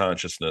superfluid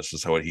consciousness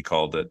is what he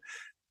called it.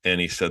 And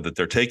he said that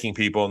they're taking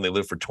people and they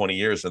live for 20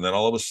 years. And then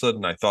all of a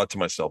sudden I thought to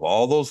myself,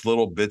 all those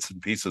little bits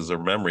and pieces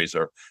or memories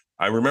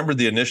I remembered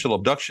the initial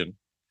abduction,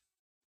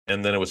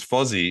 and then it was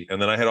fuzzy. And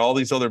then I had all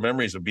these other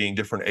memories of being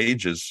different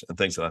ages and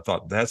things. And I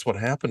thought, that's what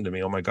happened to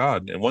me. Oh my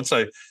God. And once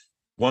I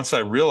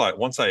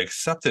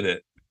accepted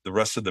it, the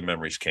rest of the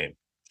memories came.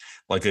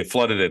 Like it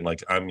flooded in.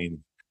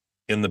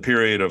 In the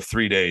period of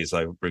 3 days,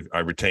 I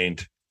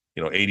retained,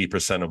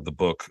 80% of the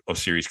book of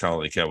Ceres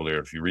Colony Cavalier.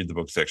 If you read the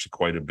book, it's actually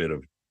quite a bit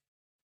of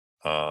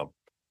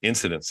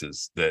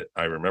incidences that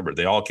I remember.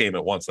 They all came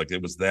at once. Like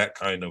it was that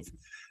kind of,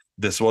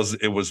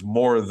 it was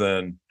more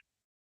than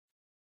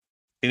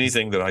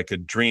anything that I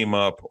could dream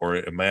up or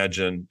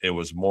imagine. It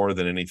was more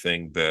than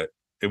anything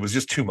it was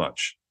just too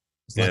much.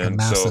 It's like a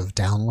massive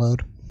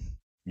download.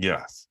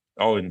 Yes.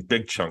 Oh, in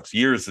big chunks,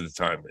 years at a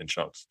time in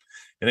chunks.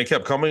 And it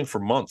kept coming for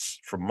months,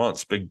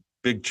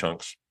 big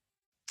chunks.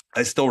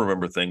 I still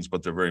remember things,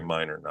 but they're very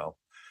minor now.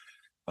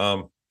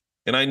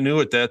 And I knew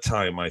at that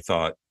time, I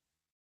thought,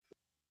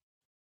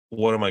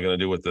 what am I going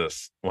to do with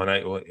this? What I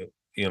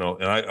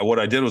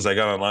did was I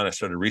got online, I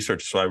started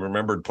research. So I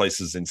remembered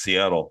places in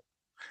Seattle,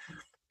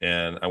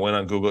 and I went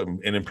on Google,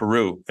 and in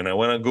Peru, and I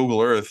went on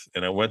Google Earth,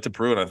 and I went to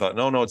Peru, and I thought,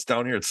 no, it's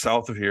down here. It's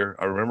south of here.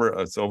 I remember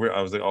it's over.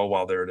 I was like, oh,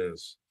 wow, there it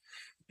is.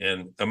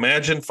 And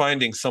imagine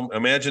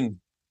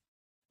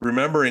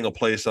remembering a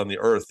place on the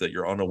earth that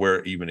you're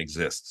unaware even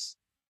exists.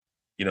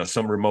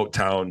 Some remote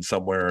town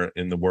somewhere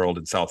in the world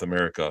in South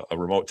America, a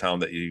remote town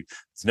that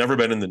it's never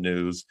been in the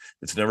news.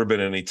 It's never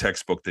been in any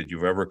textbook that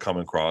you've ever come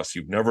across.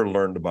 You've never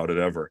learned about it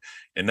ever.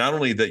 And not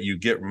only that you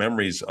get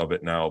memories of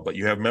it now, but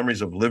you have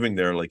memories of living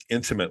there, like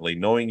intimately,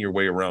 knowing your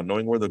way around,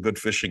 knowing where the good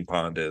fishing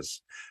pond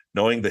is,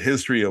 knowing the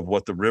history of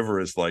what the river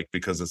is like,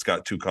 because it's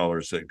got two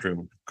colors that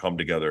come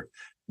together,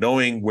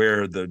 knowing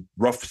where the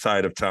rough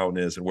side of town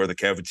is and where the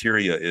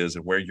cafeteria is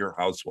and where your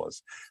house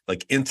was,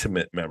 like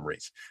intimate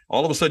memories.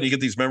 All of a sudden you get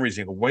these memories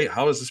and you go, wait,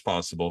 how is this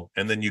possible?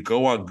 And then you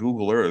go on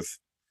Google Earth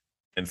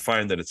and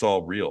find that it's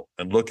all real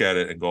and look at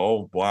it and go,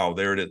 oh, wow,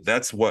 there it is.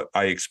 That's what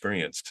I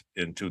experienced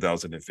in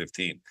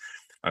 2015.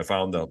 I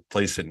found the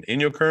place in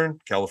Inyokern,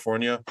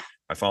 California.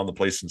 I found the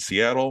place in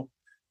Seattle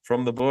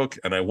from the book,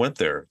 and I went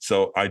there.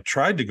 So I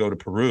tried to go to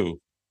Peru.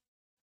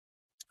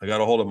 I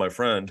got a hold of my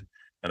friend,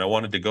 and I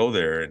wanted to go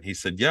there. And he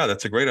said, yeah,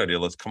 that's a great idea.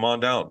 Let's come on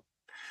down.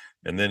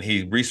 And then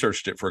he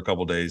researched it for a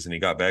couple of days, and he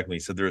got back to me. He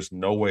said, there's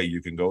no way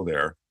you can go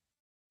there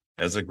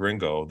as a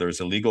gringo. There's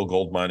illegal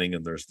gold mining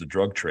and there's the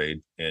drug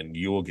trade, and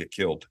you will get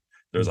killed.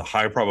 There's a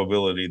high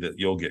probability that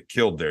you'll get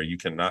killed there. You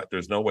cannot,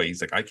 there's no way.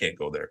 He's like, I can't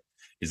go there.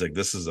 He's like,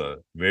 this is a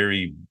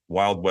very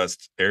Wild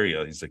West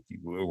area. He's like,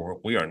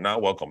 we are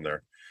not welcome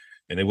there.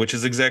 And which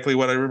is exactly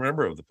what I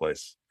remember of the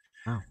place.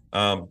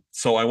 Wow.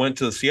 So I went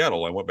to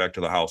Seattle. I went back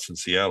to the house in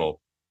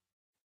Seattle,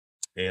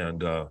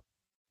 and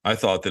I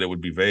thought that it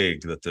would be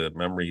vague, that the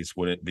memories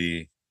wouldn't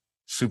be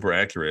super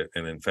accurate.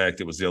 And in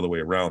fact, it was the other way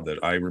around,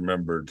 that I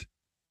remembered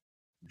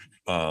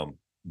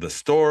the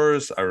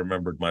stores. I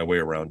remembered my way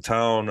around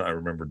town. I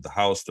remembered the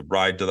house, the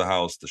ride to the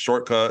house, the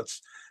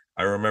shortcuts.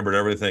 I remembered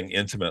everything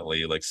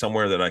intimately, like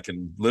somewhere that I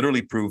can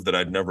literally prove that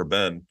I'd never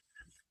been.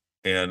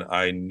 And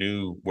I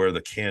knew where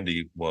the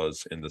candy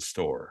was in the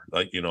store,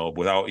 like,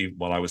 without even,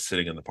 while I was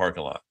sitting in the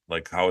parking lot.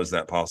 Like, how is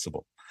that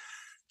possible?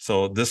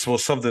 So this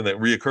was something that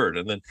reoccurred.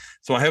 And then,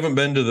 so I haven't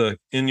been to the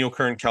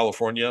Inyokern,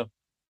 California,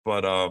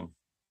 but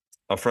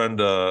a friend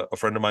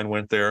of mine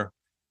went there,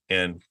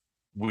 and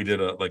we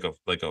did a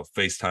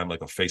FaceTime,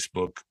 like a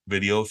Facebook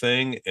video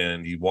thing.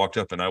 And he walked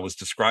up, and I was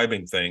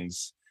describing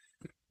things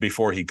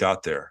before he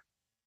got there,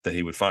 that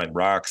he would find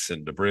rocks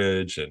and the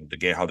bridge and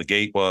how the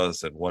gate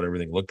was and what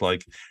everything looked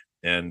like.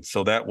 And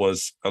so that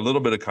was a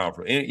little bit of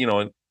comfort,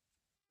 and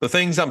the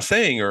things I'm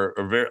saying are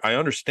very, I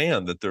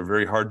understand that they're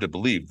very hard to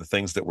believe. The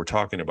things that we're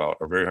talking about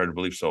are very hard to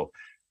believe. So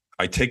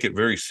I take it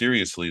very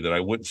seriously that I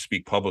wouldn't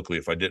speak publicly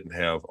if I didn't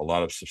have a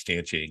lot of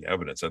substantiating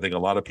evidence. I think a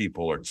lot of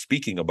people are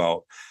speaking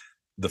about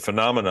the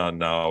phenomenon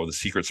now, the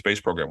secret space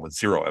program, with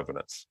zero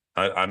evidence.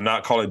 I'm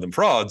not calling them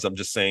frauds. I'm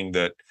just saying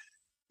that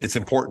it's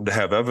important to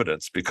have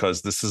evidence,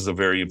 because this is a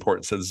very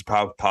important, so this is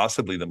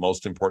possibly the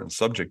most important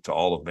subject to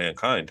all of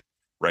mankind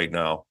right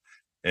now.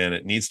 And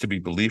it needs to be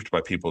believed by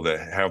people that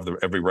have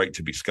every right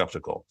to be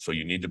skeptical. So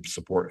you need to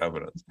support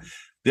evidence.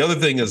 The other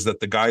thing is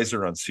that the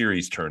geyser on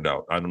Ceres turned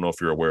out. I don't know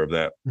if you're aware of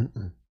that.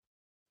 Mm-mm.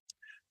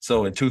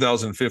 So in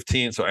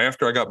 2015, so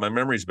after I got my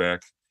memories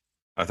back,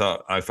 I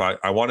thought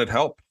I wanted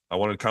help. I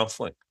wanted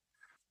counseling.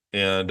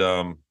 And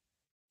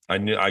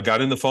I got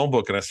in the phone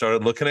book and I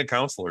started looking at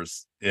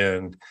counselors.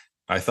 And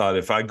I thought,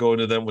 if I go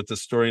into them with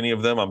this story, any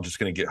of them, I'm just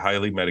going to get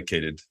highly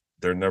medicated.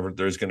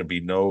 There's going to be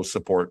no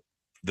support.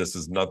 This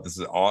is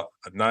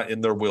not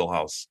in their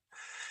wheelhouse.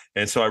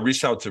 And so I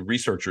reached out to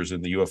researchers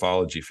in the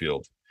ufology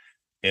field,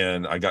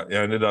 and I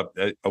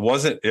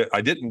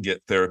didn't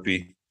get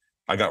therapy.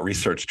 I got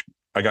researched.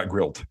 I got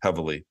grilled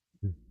heavily.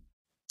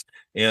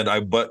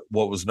 But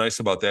what was nice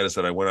about that is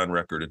that I went on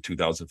record in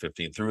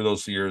 2015 through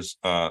those years,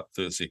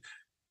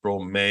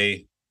 from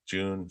May,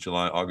 June,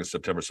 July, August,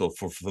 September. So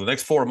for the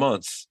next 4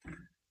 months,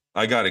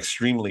 I got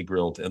extremely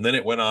grilled. And then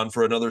it went on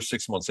for another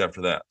 6 months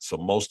after that. So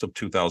most of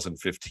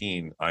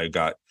 2015,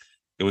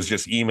 it was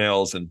just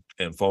emails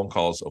and phone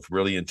calls of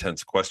really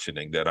intense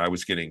questioning that I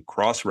was getting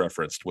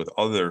cross-referenced with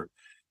other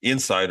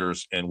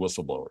insiders and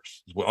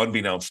whistleblowers,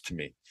 unbeknownst to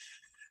me.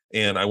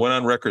 And I went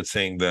on record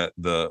saying that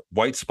the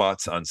white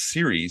spots on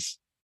Ceres,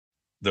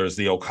 there's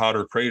the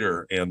Okator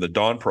crater, and the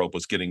Dawn probe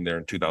was getting there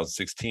in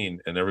 2016.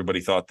 And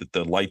everybody thought that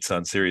the lights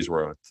on Ceres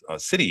were a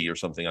city or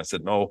something. I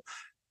said, no,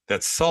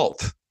 that's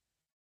salt.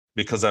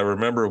 Because I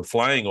remember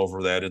flying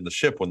over that in the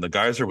ship when the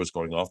geyser was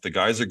going off. The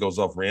geyser goes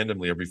off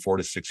randomly every 4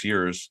 to 6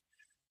 years,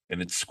 and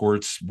it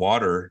squirts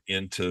water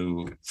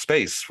into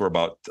space for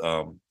about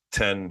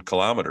 10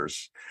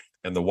 kilometers.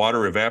 And the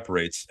water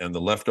evaporates, and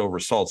the leftover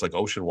salts, like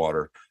ocean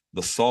water,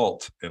 the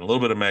salt and a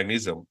little bit of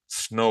magnesium,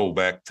 snow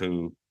back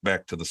to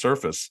the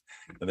surface.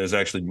 And there's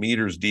actually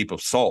meters deep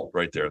of salt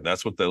right there. And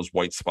that's what those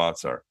white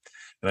spots are.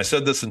 And I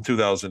said this in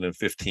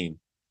 2015.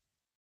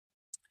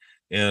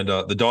 And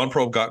the Dawn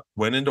probe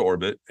went into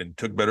orbit and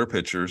took better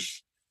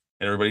pictures,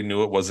 and everybody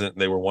knew it wasn't.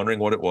 They were wondering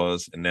what it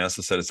was, and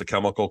NASA said it's a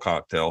chemical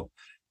cocktail.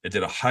 It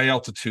did a high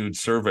altitude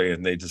survey,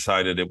 and they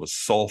decided it was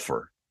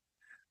sulfur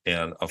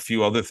and a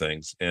few other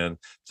things. And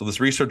so this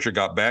researcher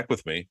got back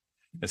with me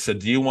and said,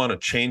 do you want to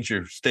change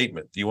your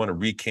statement? Do you want to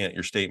recant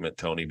your statement,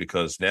 Tony?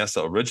 Because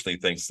NASA originally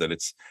thinks that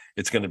it's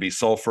going to be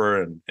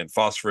sulfur and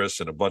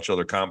phosphorus and a bunch of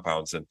other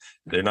compounds, and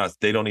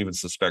they don't even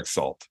suspect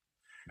salt.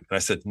 And I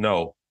said,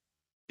 no.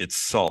 It's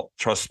salt.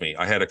 Trust me.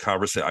 I had a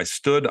conversation. I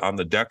stood on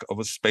the deck of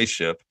a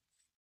spaceship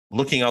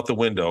looking out the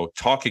window,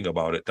 talking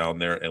about it down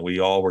there. And we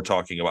all were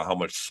talking about how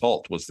much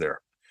salt was there,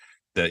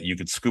 that you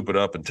could scoop it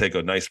up and take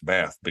a nice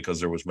bath because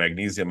there was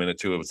magnesium in it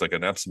too. It was like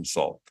an Epsom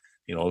salt,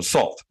 it was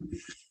salt.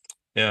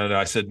 And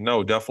I said,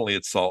 no, definitely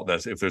it's salt.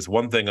 That's if there's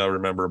one thing I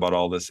remember about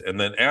all this. And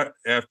then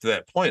after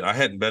that point, I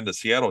hadn't been to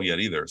Seattle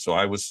yet either. So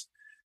I was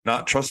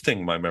not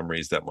trusting my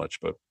memories that much,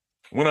 but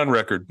went on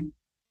record.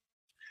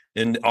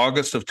 In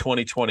August of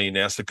 2020,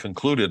 NASA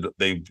concluded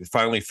they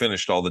finally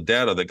finished all the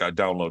data that got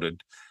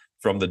downloaded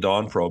from the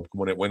Dawn probe.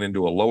 When it went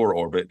into a lower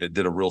orbit, it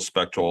did a real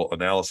spectral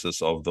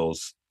analysis of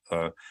those,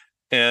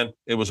 and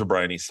it was a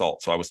briny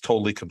salt. So I was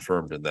totally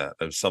confirmed in that.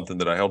 It was something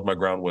that I held my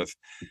ground with.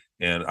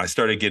 And I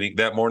started getting,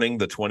 that morning,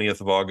 the 20th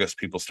of August,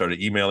 people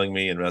started emailing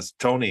me and asked,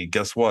 Tony,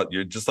 guess what?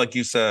 You're just like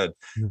you said.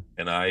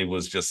 And I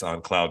was just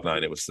on cloud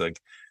nine. It was like,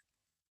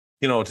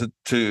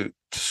 to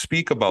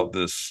speak about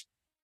this,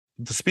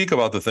 to speak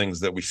about the things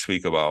that we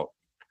speak about,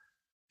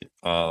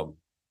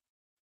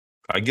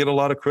 I get a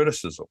lot of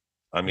criticism.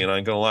 I mean, I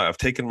ain't gonna lie, I've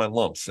taken my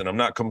lumps, and I'm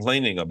not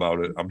complaining about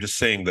it. I'm just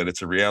saying that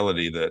it's a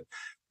reality that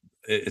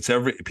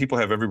people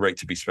have every right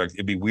to be skeptical.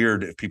 It'd be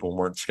weird if people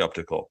weren't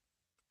skeptical.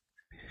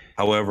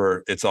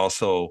 However, it's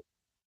also,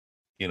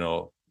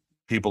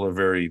 people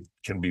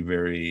can be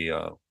very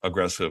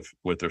aggressive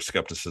with their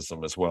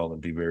skepticism as well,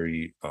 and be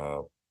very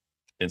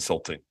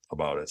insulting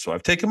about it. So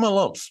I've taken my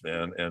lumps,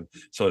 man. And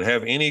so to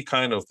have any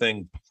kind of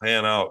thing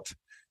plan out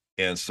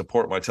and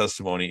support my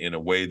testimony in a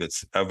way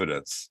that's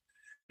evidence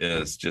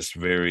is just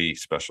very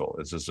special.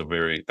 It's just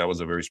that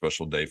was a very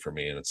special day for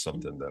me. And it's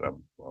something that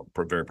I'm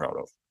very proud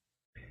of.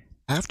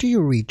 After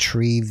you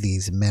retrieved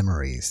these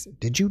memories,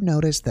 did you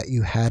notice that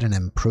you had an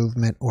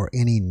improvement or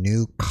any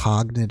new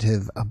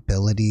cognitive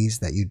abilities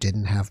that you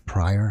didn't have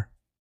prior?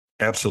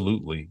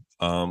 Absolutely.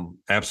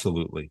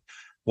 Absolutely.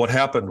 What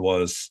happened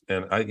was,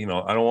 and I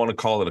don't want to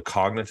call it a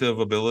cognitive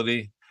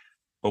ability,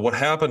 but what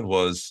happened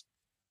was,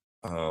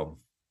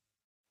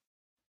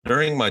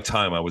 during my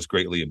time, I was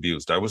greatly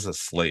abused. I was a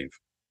slave,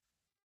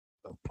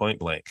 point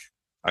blank.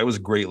 I was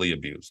greatly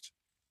abused.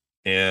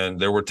 And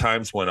there were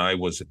times when I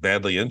was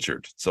badly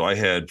injured. So I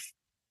had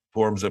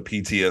forms of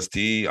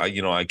PTSD.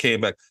 I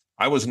came back.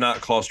 I was not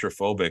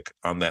claustrophobic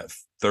on that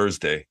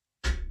Thursday.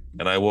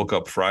 And I woke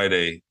up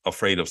Friday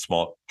afraid of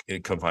small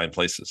confined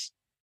places.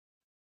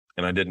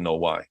 And I didn't know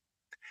why.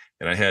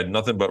 And I had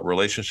nothing but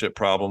relationship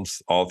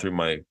problems all through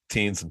my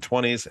teens and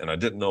 20s. And I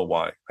didn't know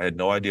why. I had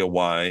no idea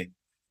why.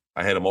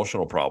 I had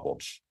emotional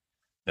problems.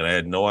 And I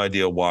had no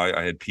idea why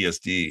I had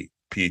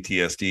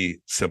PTSD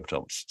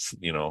symptoms.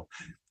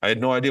 I had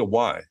no idea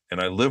why.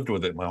 And I lived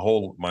with it my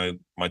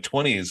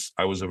 20s.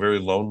 I was a very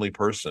lonely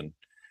person.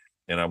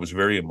 And I was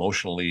very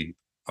emotionally,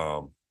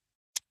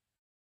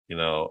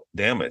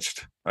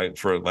 damaged,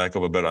 for lack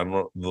of a better, I don't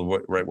know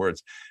the right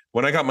words.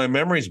 When I got my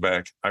memories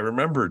back, I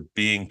remembered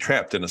being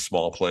trapped in a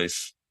small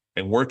place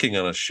and working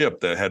on a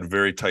ship that had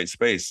very tight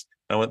space.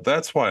 I went,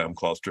 that's why I'm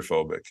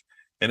claustrophobic.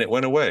 And it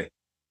went away.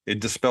 It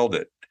dispelled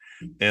it.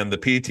 And the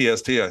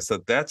PTSD, I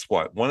said, that's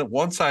why.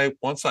 Once I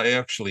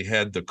actually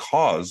had the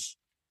cause,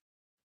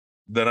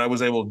 then I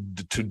was able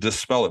to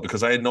dispel it,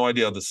 because I had no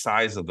idea the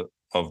size of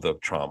the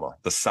trauma,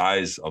 the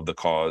size of the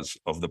cause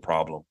of the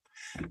problem.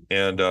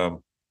 And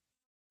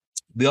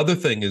the other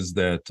thing is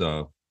that,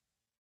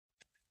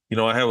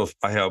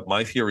 I have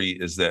my theory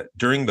is that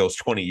during those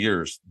 20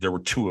 years, there were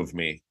two of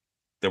me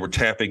that were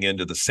tapping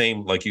into the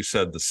same, like you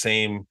said, the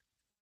same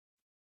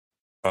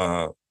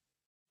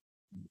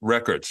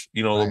records.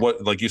 Right.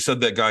 What, like you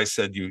said, that guy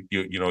said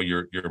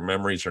your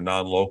memories are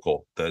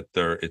non-local, that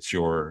it's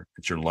your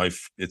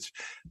life, it's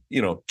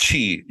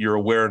chi, your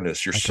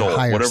awareness, your soul,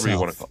 whatever you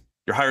want to call it.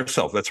 Your higher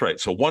self. That's right.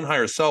 So one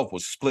higher self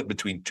was split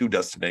between two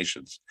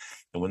destinations.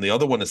 And when the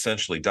other one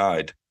essentially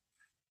died,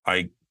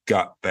 I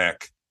got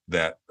back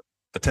that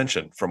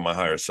attention from my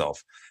higher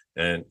self.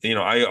 And,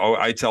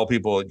 I tell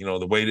people,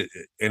 the way to,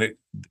 and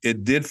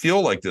it did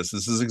feel like this.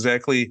 This is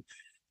exactly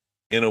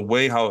in a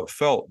way how it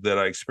felt that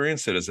I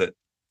experienced it, is that,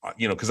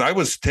 because I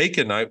was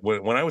taken,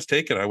 when I was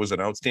taken, I was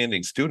an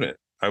outstanding student.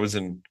 I was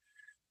in,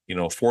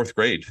 fourth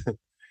grade.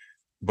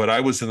 But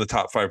I was in the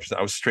top 5%.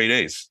 I was straight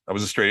A's. I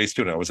was a straight A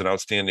student. I was an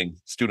outstanding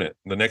student.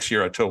 The next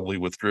year, I totally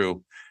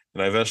withdrew,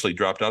 and I eventually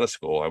dropped out of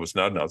school. I was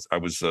not. I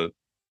was,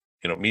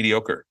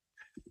 mediocre.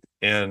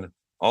 And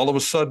all of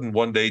a sudden,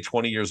 one day,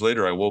 20 years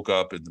later, I woke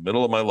up in the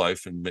middle of my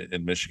life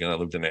in Michigan. I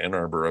lived in Ann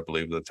Arbor, I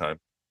believe, at the time.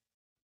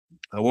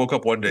 I woke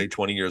up one day,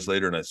 20 years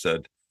later, and I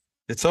said,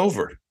 "It's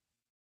over.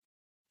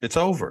 It's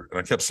over." And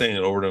I kept saying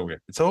it over and over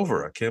again. It's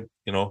over. I can't.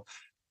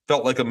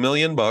 Felt like $1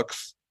 million.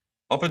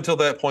 Up until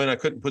that point, I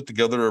couldn't put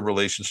together a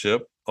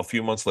relationship. A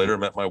few months later, I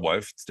met my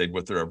wife, stayed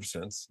with her ever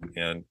since,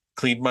 and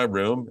cleaned my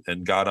room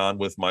and got on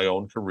with my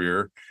own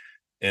career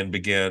and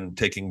began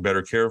taking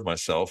better care of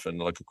myself, and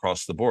like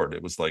across the board.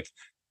 It was like,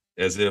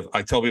 as if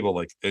I tell people,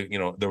 like,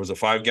 there was a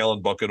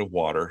 5-gallon bucket of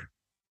water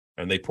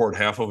and they poured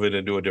half of it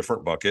into a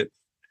different bucket.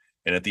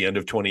 And at the end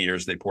of 20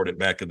 years, they poured it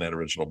back in that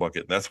original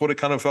bucket. And that's what it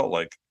kind of felt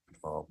like.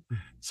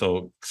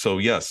 So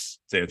yes,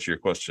 to answer your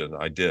question,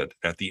 I did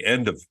at the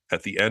end of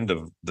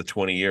the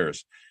 20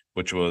 years,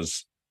 which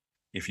was,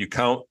 if you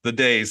count the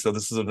days. So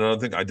this is another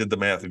thing. I did the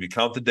math. If you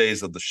count the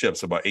days of the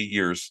ships, about 8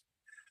 years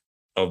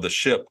of the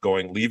ship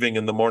leaving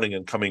in the morning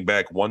and coming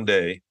back one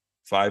day,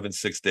 5 and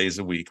 6 days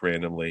a week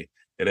randomly,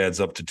 it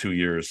adds up to 2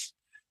 years.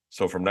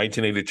 So from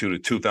 1982 to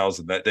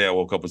 2000, that day I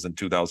woke up was in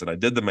 2000. I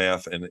did the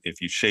math, and if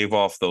you shave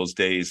off those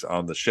days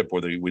on the ship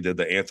where we did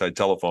the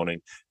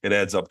anti-telephoning, it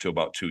adds up to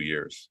about 2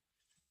 years.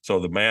 So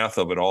the math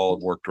of it all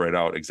worked right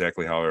out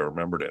exactly how I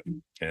remembered it.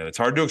 And it's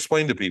hard to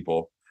explain to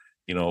people,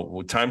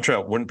 with time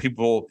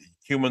travel,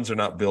 humans are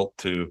not built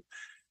to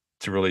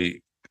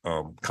really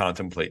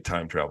contemplate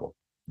time travel.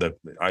 That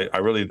I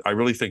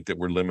really think that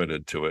we're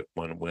limited to it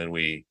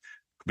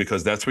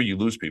because that's where you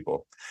lose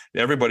people.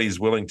 Everybody's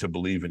willing to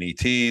believe in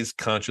ETs,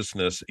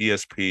 consciousness,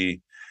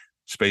 ESP,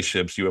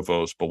 spaceships,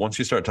 UFOs, but once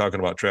you start talking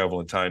about travel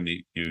and time,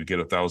 you get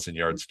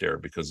 1,000-yard stare,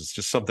 because it's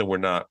just something we're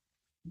not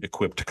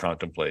equipped to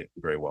contemplate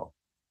very well.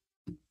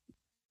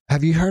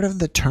 Have you heard of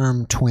the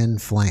term twin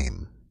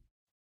flame?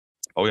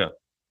 Oh yeah.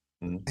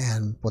 Mm-hmm.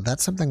 And well,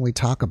 that's something we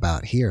talk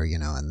about here,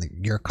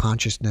 and your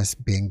consciousness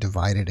being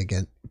divided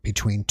again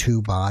between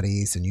two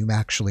bodies, and you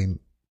actually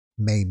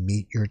may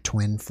meet your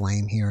twin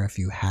flame here if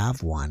you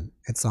have one.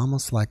 It's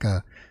almost like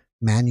a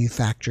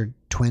manufactured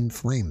twin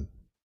flame,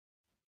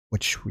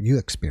 which you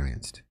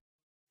experienced.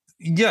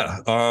 Yeah,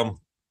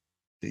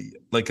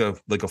 like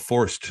a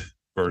forced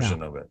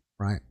version of it.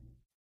 Right.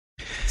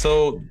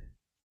 So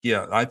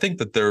yeah, I think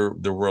that there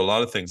were a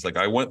lot of things. Like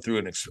I went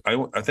through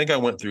I think I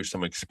went through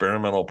some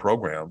experimental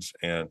programs,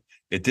 and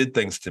it did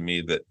things to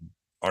me that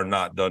are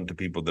not done to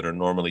people that are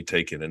normally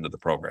taken into the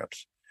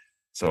programs.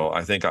 So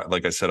I think,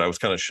 like I said, I was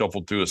kind of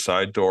shuffled through a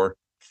side door,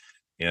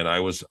 and I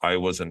was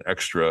an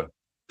extra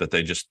that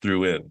they just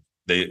threw in.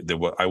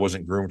 I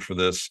wasn't groomed for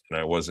this, and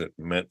I wasn't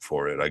meant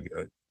for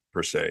it,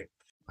 per se.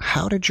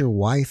 How did your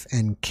wife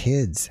and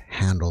kids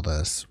handle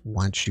this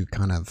once you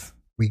kind of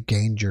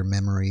regained your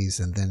memories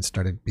and then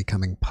started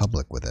becoming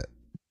public with it?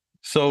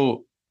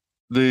 So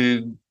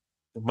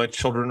my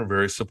children are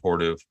very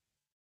supportive.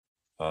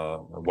 My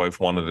wife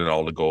wanted it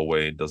all to go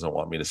away, doesn't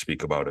want me to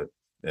speak about it,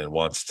 and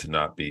wants to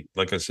not be.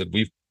 Like I said,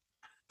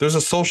 there's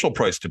a social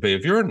price to pay.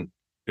 If you're an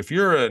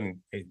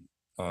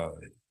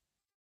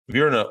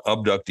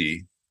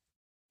abductee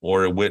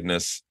or a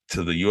witness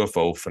to the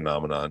UFO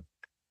phenomenon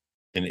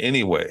in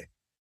any way,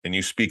 and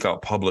you speak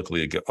out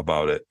publicly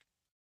about it,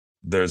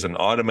 there's an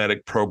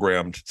automatic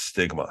programmed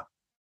stigma,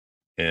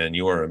 and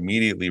you are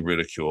immediately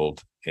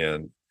ridiculed.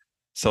 And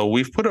so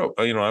we've put up,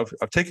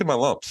 I've taken my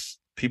lumps.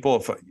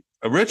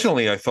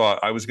 Originally I thought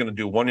I was going to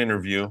do one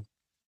interview,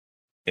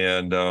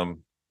 and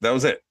that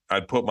was it.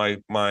 I'd put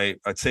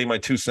I'd say my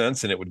 2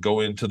 cents, and it would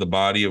go into the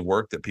body of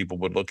work that people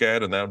would look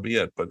at, and that would be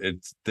it. But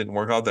it didn't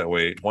work out that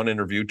way. One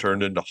interview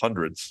turned into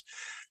hundreds.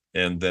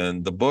 And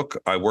then the book,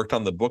 I worked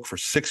on the book for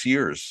 6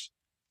 years.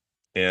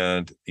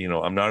 And,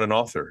 I'm not an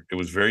author. It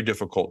was very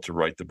difficult to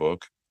write the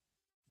book.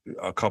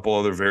 A couple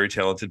other very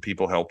talented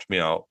people helped me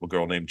out. A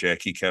girl named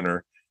Jackie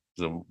Kenner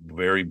was a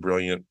very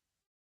brilliant,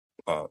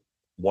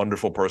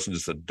 wonderful person,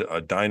 just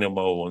a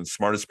dynamo, one of the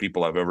smartest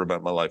people I've ever met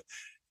in my life.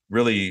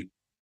 Really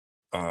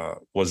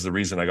was the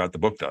reason I got the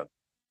book done.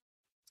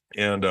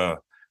 And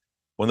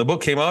when the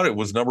book came out, it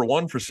was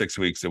 #1 for 6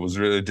 weeks.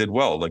 It did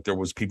well. Like there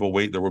were people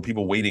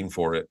waiting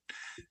for it,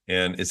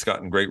 and it's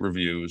gotten great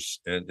reviews,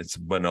 and it's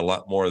been a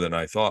lot more than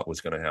I thought was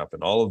going to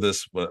happen. All of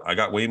this, I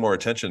got way more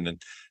attention, and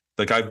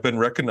like I've been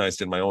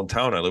recognized in my own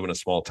town. I live in a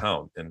small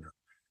town, and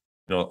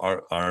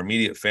our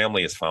immediate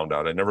family has found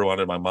out. I never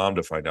wanted my mom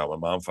to find out. My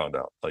mom found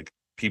out. Like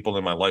people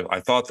in my life, I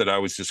thought that I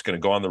was just going to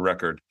go on the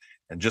record,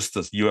 and just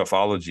the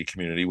ufology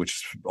community, which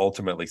is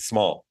ultimately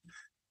small,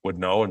 would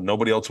know, and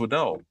nobody else would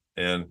know.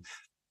 And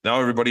now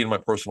everybody in my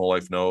personal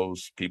life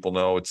knows. People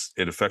know.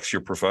 It affects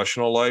your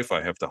professional life.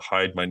 I have to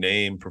hide my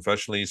name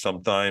professionally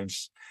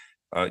sometimes.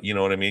 You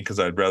know what I mean? Because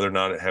I'd rather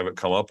not have it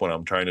come up when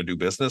I'm trying to do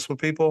business with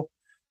people.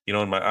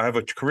 I have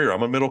a career.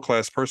 I'm a middle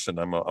class person.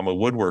 I'm a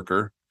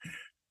woodworker,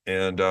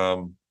 and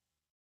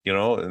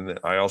and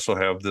I also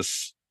have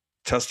this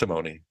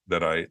testimony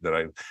that I.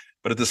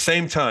 But at the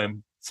same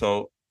time,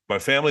 so my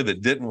family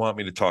that didn't want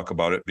me to talk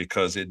about it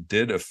because it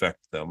did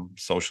affect them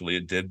socially.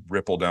 It did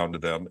ripple down to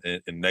them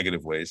in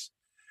negative ways.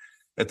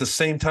 At the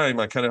same time,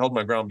 I kind of held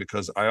my ground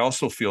because I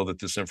also feel that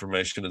this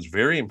information is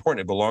very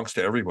important. It belongs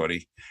to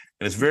everybody.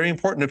 And it's very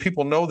important that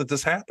people know that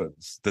this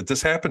happens, that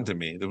this happened to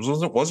me. It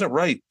wasn't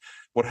right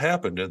what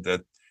happened,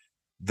 that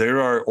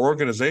there are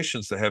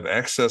organizations that have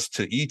access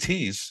to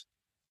ETs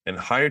and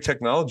higher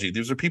technology.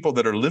 These are people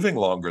that are living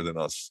longer than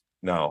us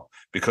now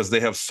because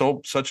they have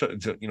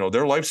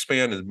their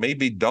lifespan is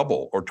maybe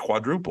double or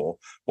quadruple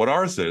what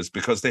ours is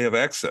because they have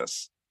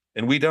access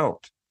and we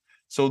don't.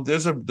 So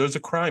there's a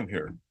crime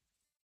here.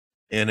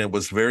 And it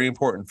was very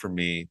important for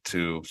me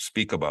to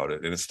speak about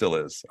it, and it still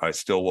is. I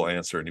still will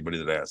answer anybody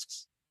that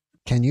asks.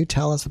 Can you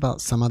tell us about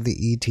some of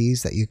the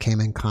ETs that you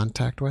came in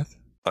contact with?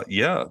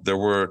 Yeah, there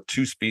were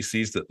 2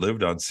 species that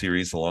lived on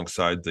Ceres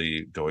alongside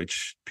the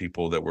Deutsch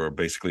people that were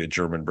basically a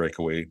German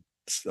breakaway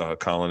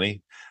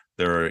colony.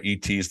 There are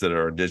ETs that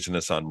are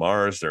indigenous on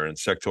Mars. There are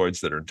insectoids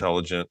that are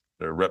intelligent.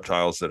 There are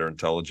reptiles that are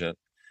intelligent.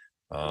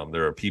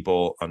 There are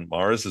people on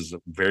Mars. Is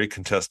a very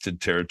contested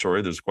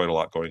territory. There's quite a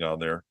lot going on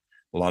there.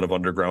 A lot of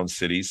underground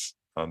cities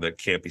that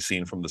can't be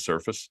seen from the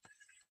surface.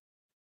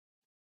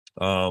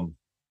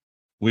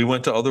 We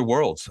went to other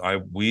worlds.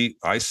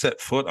 I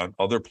set foot on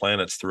other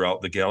planets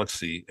throughout the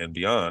galaxy and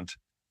beyond,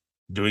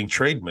 doing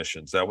trade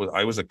missions. I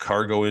was a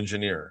cargo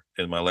engineer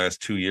in my last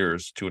 2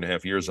 years,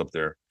 2.5 years up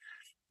there,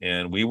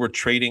 and we were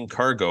trading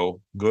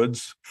cargo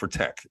goods for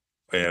tech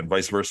and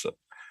vice versa.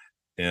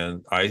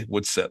 And I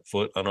would set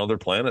foot on other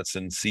planets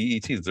and see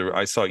ETs.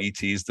 I saw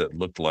ETs that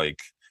looked like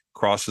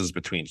crosses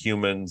between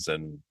humans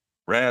and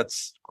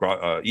rats,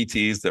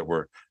 ETs that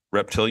were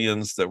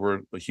reptilians, that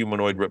were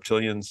humanoid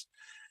reptilians,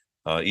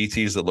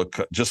 ETs that look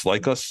just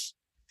like us,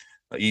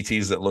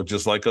 ETs that look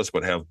just like us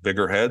but have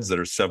bigger heads that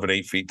are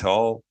 7-8 feet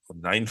tall,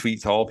 9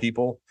 feet tall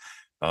people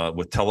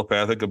with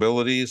telepathic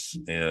abilities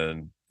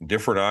and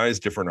different eyes,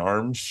 different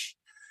arms.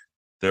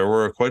 There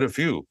were quite a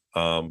few.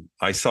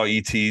 I saw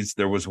ETs.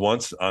 There was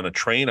once on a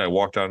train, I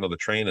walked onto the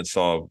train and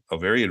saw a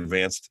very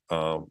advanced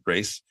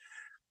race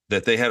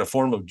that they had a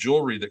form of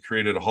jewelry that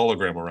created a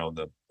hologram around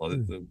them.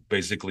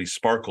 Basically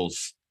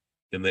sparkles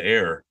in the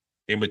air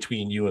in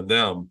between you and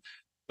them,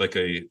 like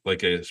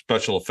a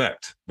special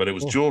effect, but it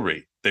was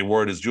jewelry. They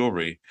wore it as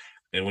jewelry.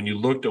 And when you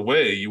looked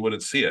away, you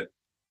wouldn't see it.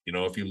 You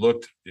know, if you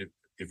looked,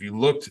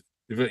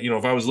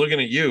 if I was looking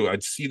at you,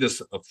 I'd see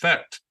this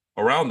effect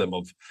around them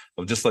of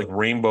just like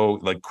rainbow,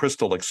 like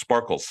crystal, like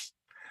sparkles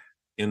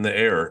in the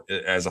air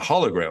as a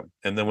hologram.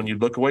 And then when you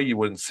look away, you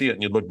wouldn't see it,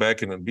 and you'd look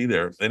back and it'd be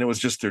there. And it was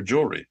just their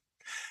jewelry.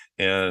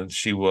 And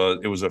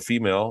it was a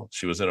female.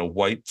 She was in a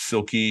white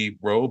silky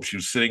robe. She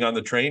was sitting on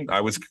the train.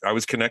 I was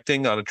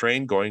connecting on a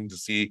train going to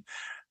see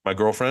my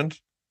girlfriend.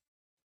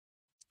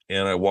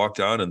 And I walked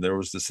on, and there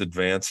was this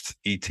advanced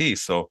ET.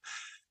 So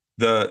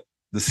the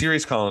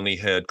Ceres colony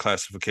had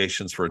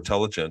classifications for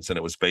intelligence, and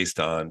it was based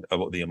on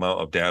the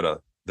amount of data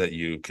that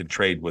you can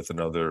trade with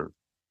another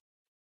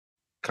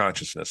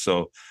consciousness.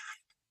 So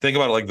think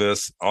about it like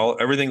this: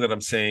 everything that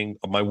I'm saying,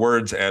 my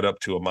words add up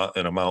to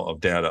an amount of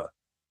data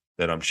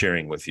that I'm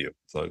sharing with you.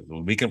 So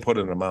we can put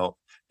an amount.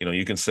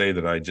 You can say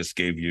that I just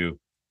gave you,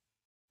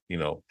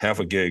 half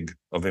a gig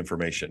of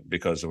information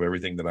because of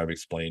everything that I've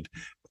explained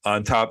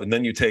on top. And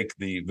then you take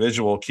the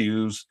visual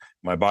cues,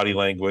 my body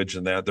language,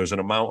 and that there's an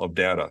amount of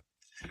data.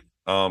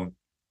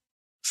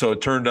 So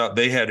it turned out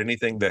they had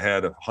anything that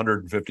had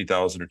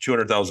 150,000 or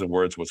 200,000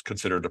 words was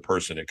considered a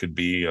person. It could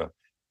be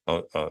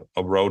a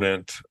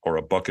rodent or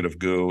a bucket of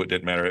goo. It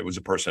didn't matter. It was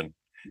a person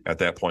at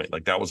that point.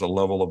 Like, that was a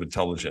level of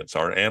intelligence.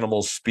 Our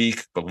animals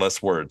speak, but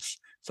less words.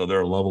 So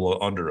they're a level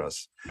under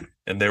us.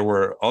 And there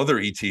were other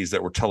ETs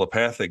that were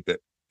telepathic that,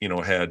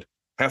 had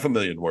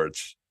 500,000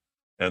 words.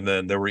 And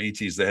then there were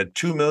ETs that had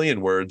 2 million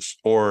words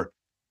or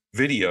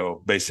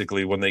video.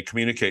 Basically, when they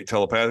communicate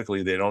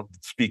telepathically, they don't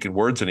speak in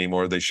words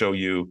anymore. They show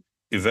you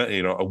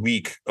a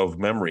week of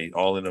memory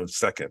all in a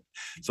second.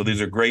 So these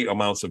are great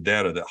amounts of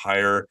data that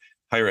higher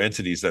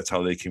entities, that's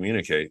how they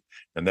communicate.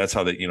 And that's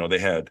how they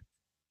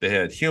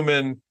had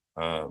human,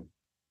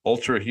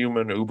 ultra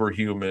human, uber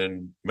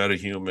human, meta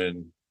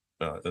human,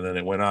 and then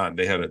it went on.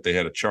 They had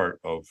a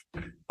chart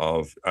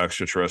of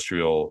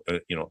extraterrestrial,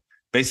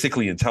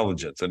 basically an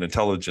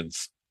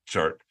intelligence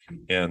chart.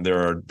 And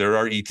there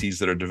are ETs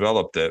that are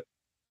developed that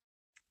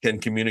can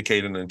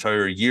communicate an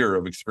entire year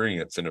of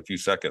experience in a few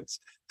seconds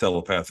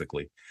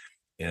telepathically.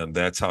 And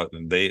that's how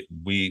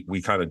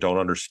we kind of don't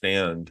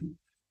understand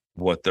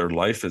what their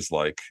life is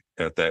like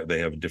at that. They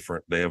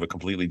have a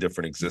completely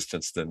different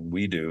existence than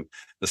we do,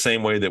 the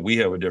same way that we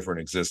have a different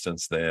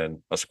existence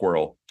than a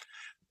squirrel.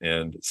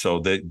 And so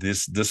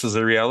this is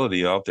a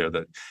reality out there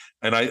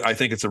and I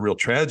think it's a real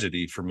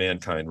tragedy for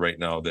mankind right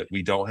now that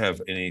we don't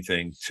have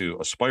anything to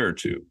aspire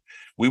to.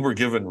 We were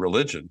given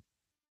religion,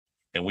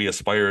 and we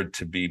aspired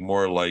to be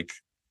more like,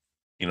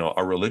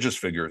 our religious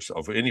figures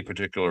of any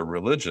particular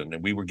religion,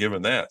 and we were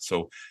given that.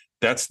 So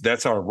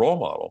that's our role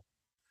model.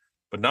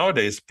 But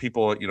nowadays,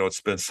 people,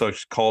 it's been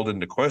such called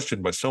into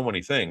question by so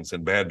many things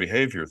and bad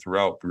behavior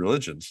throughout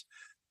religions.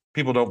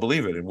 People don't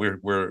believe it, and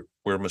we're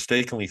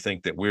mistakenly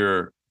think that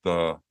we're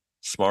the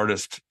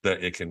smartest that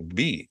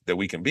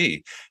we can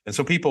be. And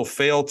so people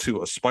fail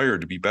to aspire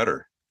to be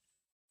better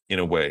in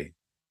a way.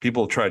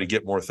 People try to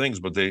get more things,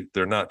 but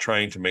they're not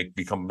trying to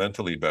become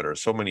mentally better.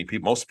 So many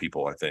people, most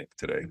people, I think,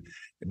 today.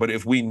 But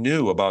if we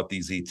knew about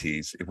these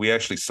ETs, if we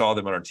actually saw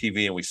them on our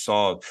TV and we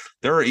saw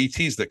there are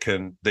ETs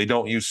they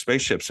don't use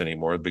spaceships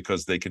anymore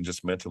because they can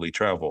just mentally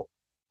travel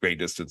great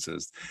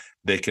distances.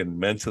 They can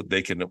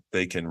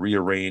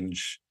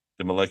rearrange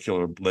the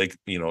molecular,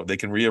 they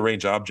can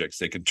rearrange objects.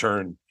 They can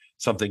turn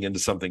something into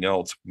something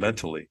else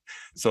mentally.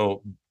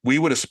 So we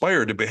would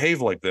aspire to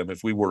behave like them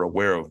if we were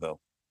aware of them.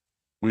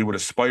 We would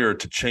aspire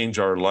to change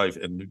our life,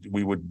 and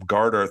we would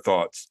guard our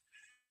thoughts.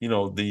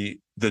 The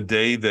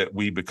day that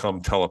we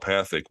become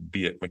telepathic,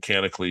 be it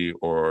mechanically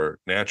or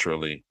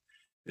naturally,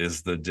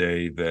 is the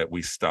day that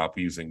we stop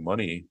using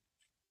money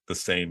the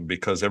same,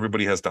 because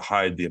everybody has to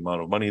hide the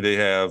amount of money they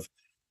have,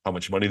 how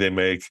much money they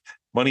make.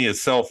 Money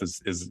itself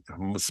is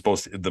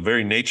supposed to, the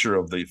very nature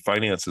of the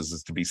finances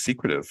is to be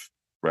secretive,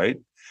 right?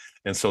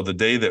 And so the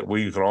day that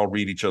we can all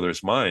read each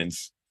other's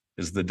minds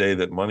is the day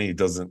that money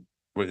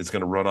it's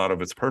going to run out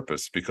of its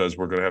purpose, because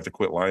we're going to have to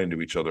quit lying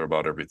to each other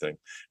about everything.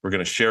 We're going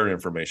to share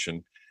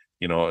information.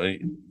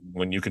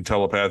 When you can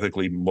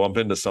telepathically bump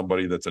into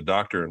somebody that's a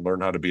doctor and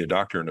learn how to be a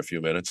doctor in a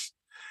few minutes,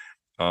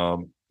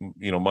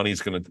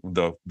 money's going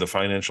to, the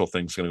financial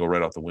thing's going to go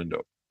right out the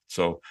window.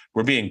 So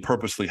we're being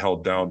purposely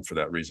held down for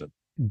that reason.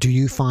 Do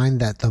you find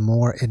that the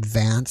more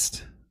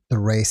advanced the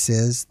race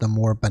is, the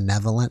more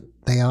benevolent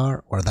they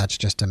are, or that's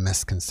just a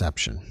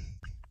misconception?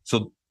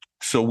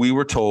 So we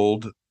were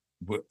told,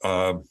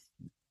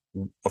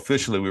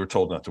 officially, we were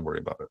told not to worry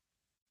about it.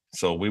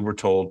 So we were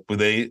told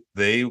the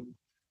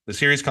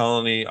Ceres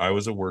colony, I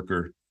was a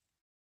worker,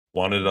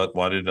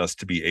 wanted us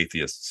to be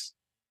atheists.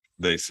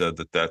 They said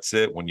that that's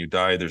it. When you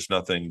die, there's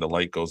nothing. The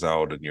light goes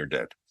out and you're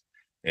dead.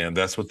 And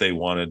that's what they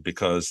wanted,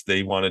 because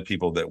they wanted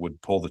people that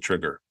would pull the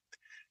trigger,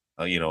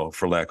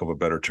 for lack of a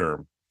better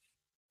term.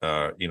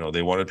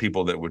 They wanted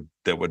people that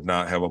would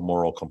not have a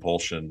moral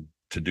compulsion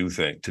to do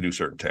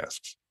certain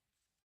tasks.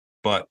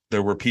 But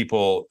there were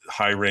people,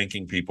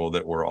 high-ranking people,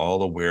 that were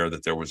all aware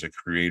that there was a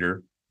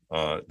creator,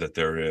 that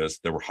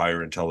there were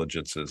higher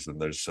intelligences,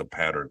 and there's a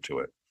pattern to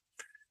it.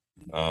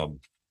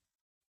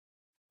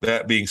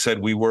 That being said,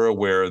 we were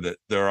aware that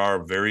there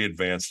are very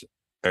advanced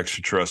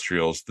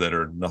extraterrestrials that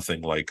are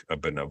nothing like a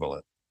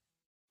benevolent,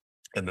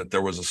 and that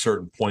there was a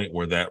certain point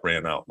where that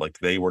ran out. Like,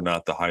 they were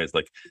not the highest.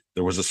 Like,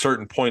 there was a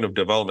certain point of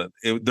development.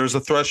 There's a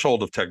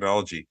threshold of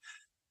technology,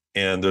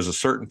 and there's a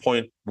certain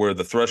point where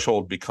the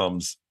threshold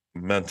becomes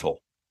mental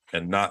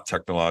and not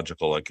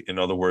technological. Like, in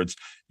other words,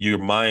 your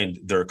mind,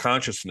 their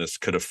consciousness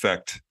could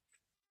affect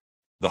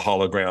the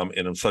hologram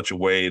in such a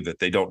way that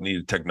they don't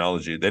need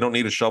technology. They don't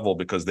need a shovel,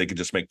 because they could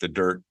just make the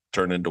dirt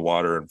turn into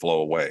water and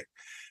flow away.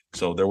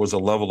 So there was a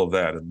level of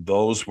that. And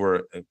those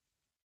were,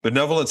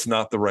 benevolence,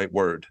 not the right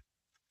word.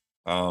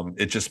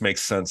 It just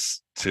makes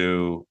sense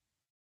to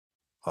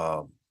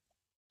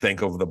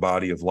think of the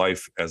body of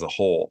life as a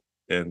whole.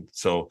 And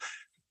so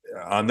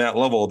on that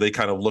level, they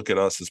kind of look at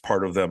us as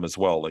part of them as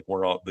well. Like,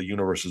 the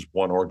universe is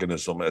one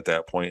organism at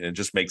that point, and it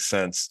just makes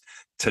sense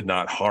to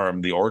not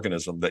harm the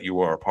organism that you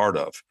are a part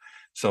of.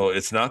 So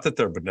it's not that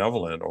they're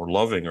benevolent or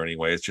loving or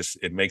anyway. It's just,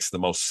 it makes the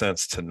most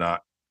sense to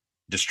not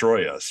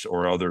destroy us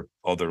or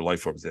other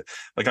life forms.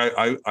 Like,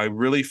 I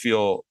really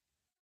feel,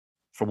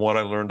 from what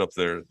I learned up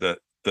there, that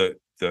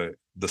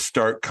the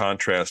stark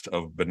contrast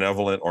of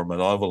benevolent or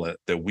malevolent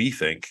that we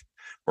think,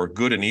 or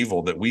good and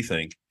evil that we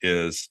think,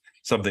 is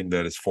something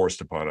that is forced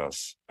upon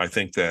us. I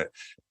think that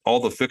all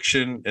the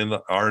fiction in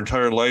our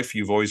entire life,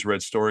 you've always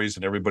read stories,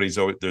 and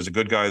there's a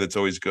good guy that's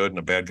always good and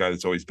a bad guy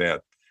that's always bad.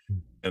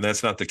 And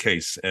that's not the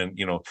case. And,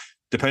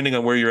 depending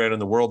on where you're at in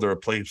the world, there are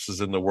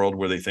places in the world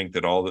where they think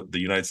that the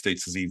United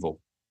States is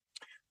evil.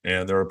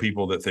 And there are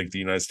people that think the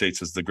United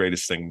States is the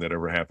greatest thing that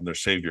ever happened, their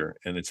savior.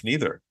 And it's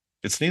neither.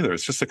 It's neither.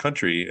 It's just a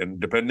country. And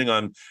depending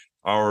on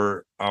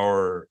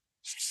our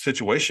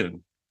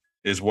situation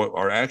is what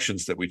our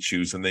actions that we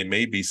choose. And they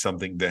may be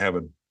something that have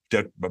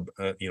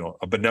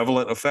a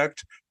benevolent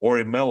effect or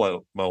a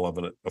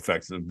malevolent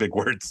effect. Big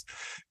words.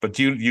 But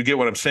you get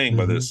what I'm saying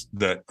by this,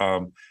 that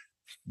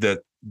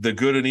the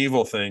good and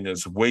evil thing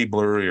is way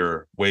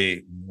blurrier,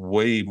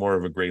 way more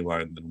of a gray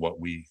line than what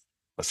we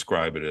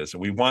ascribe it as.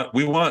 And we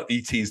want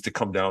ETs to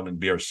come down and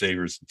be our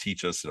saviors and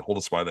teach us and hold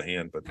us by the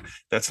hand, but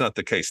that's not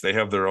the case. They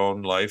have their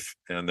own life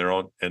and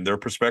their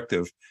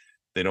perspective.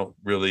 They don't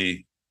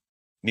really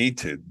need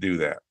to do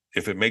that.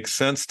 If it makes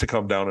sense to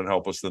come down and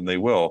help us, then they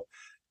will,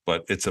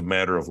 but it's a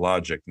matter of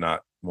logic,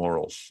 not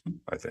morals,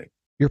 I think.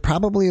 You're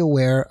probably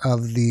aware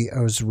of the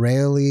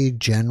Israeli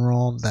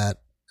general that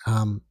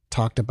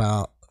talked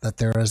about that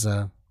there is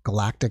a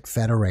galactic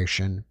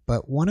federation.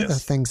 But one of the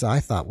things I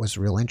thought was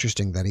real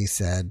interesting that he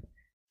said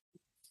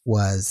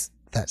was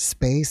that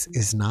space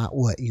is not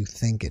what you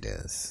think it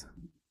is.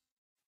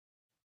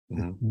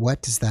 Mm-hmm.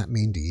 What does that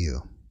mean to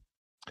you?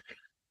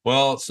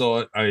 Well,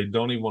 so I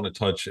don't even want to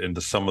touch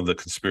into some of the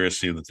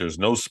conspiracy that there's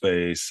no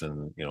space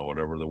and,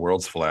 whatever, the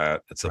world's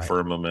flat, it's a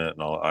firmament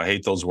and all. I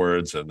hate those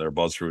words, and they're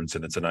buzzwords,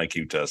 and it's an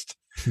IQ test.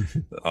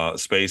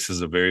 Space is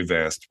a very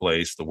vast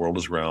place. The world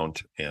is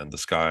round, and the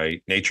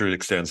sky, nature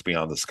extends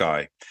beyond the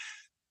sky.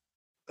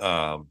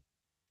 The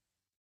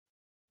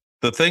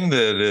thing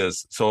that it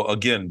is, so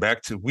again,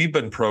 back to, we've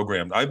been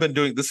programmed. I've been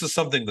doing, this is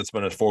something that's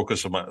been a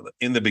focus of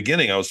in the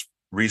beginning, I was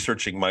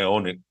researching my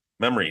own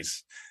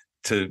memories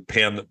to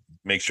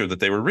make sure that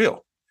they were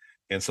real.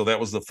 And so that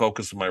was the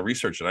focus of my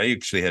research. And I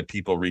actually had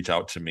people reach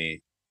out to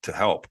me to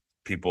help,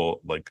 people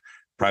like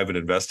private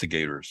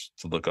investigators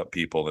to look up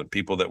people, and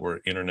people that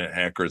were internet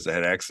hackers that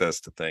had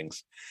access to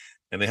things.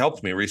 And they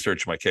helped me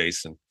research my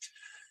case. And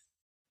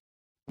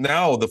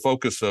now the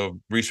focus of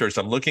research,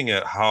 I'm looking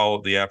at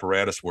how the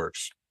apparatus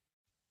works.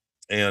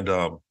 And,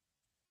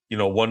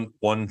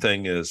 one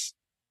thing is,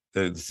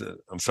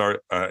 I'm sorry,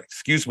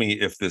 excuse me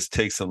if this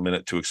takes a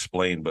minute to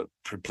explain, but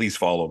please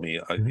follow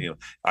me.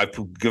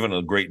 I've given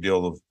a great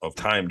deal of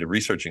time to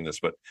researching this,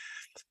 but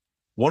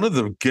one of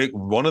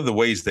the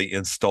ways they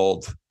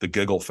installed the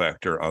giggle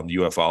factor on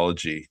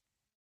ufology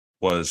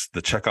was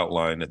the checkout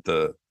line at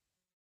the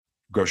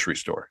grocery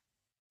store.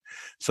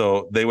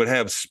 So they would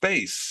have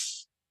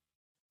space,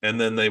 and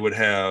then they would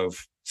have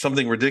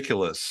something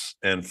ridiculous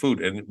and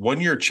food. And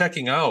when you're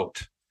checking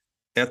out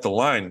at the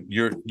line,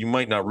 you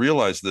might not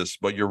realize this,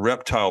 but your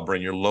reptile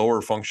brain, your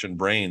lower function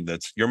brain,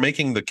 you're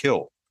making the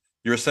kill.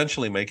 You're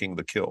essentially making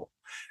the kill.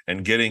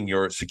 and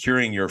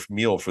securing your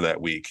meal for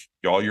that week,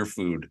 all your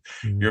food.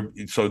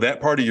 So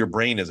that part of your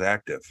brain is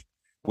active,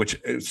 which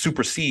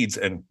supersedes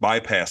and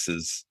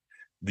bypasses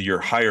your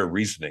higher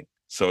reasoning.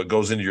 So it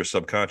goes into your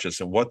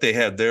subconscious. And what they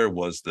had there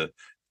was the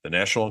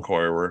National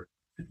Enquirer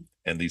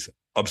and these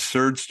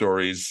absurd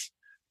stories,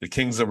 the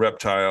kings of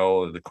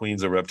reptile, the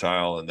queens of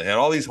reptile, and they had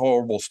all these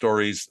horrible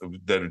stories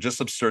that are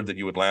just absurd that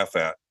you would laugh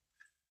at.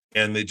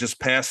 And it just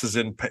passes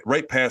in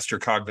right past your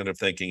cognitive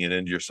thinking and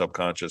into your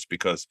subconscious,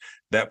 because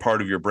that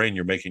part of your brain,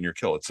 you're making your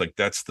kill. It's like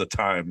that's the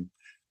time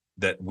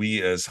that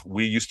we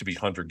used to be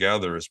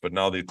hunter-gatherers, but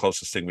now the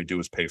closest thing we do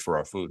is pay for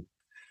our food.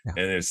 Yeah.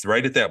 And it's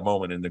right at that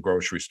moment in the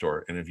grocery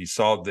store. And if you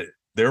saw that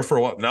there for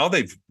a while, now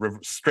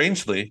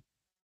strangely,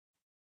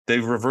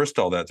 they've reversed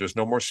all that. There's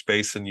no more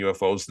space and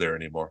UFOs there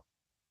anymore.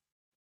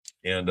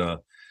 And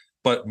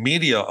but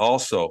media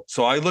also.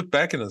 So I look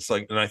back and it's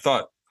like, and I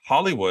thought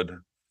Hollywood,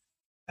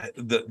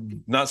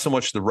 not so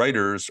much the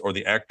writers or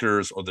the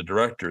actors or the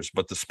directors,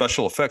 but the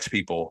special effects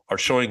people are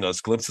showing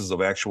us glimpses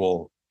of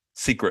actual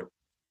secret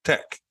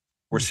tech.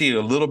 We're seeing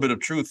a little bit of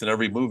truth in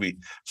every movie.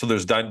 So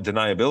there's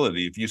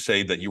deniability. If you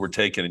say that you were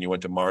taken and you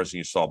went to Mars and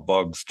you saw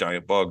bugs,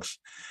 giant bugs,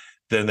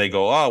 then they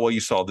go, oh, well, you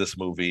saw this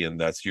movie and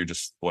you're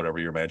just whatever,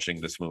 you're imagining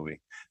this movie.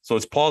 So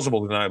it's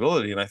plausible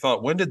deniability. And I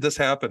thought, when did this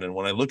happen? And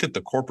when I look at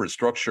the corporate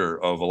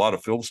structure of a lot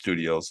of film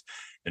studios,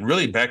 and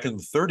really back in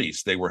the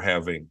 30s,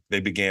 they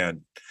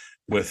began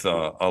with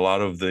a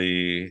lot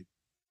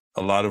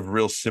of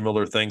real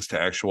similar things to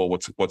actual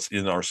what's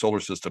in our solar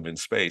system in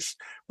space.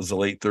 It was the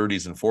late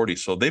 30s and 40s.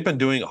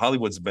 So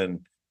Hollywood's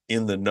been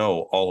in the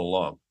know all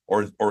along,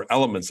 or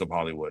elements of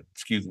Hollywood.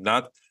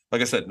 Not,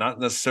 like I said, not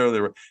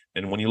necessarily.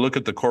 And when you look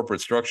at the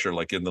corporate structure,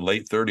 like in the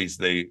late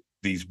 30s,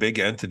 these big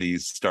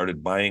entities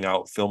started buying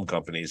out film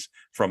companies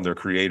from their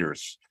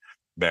creators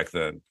back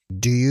then.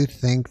 Do you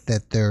think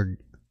that they're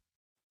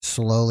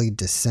slowly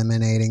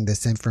disseminating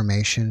this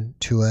information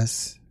to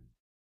us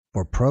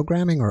for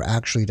programming, or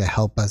actually to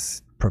help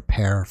us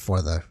prepare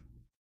for the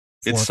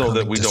It's so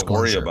that we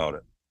disclosure? Don't worry about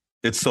it.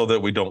 It's so that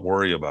we don't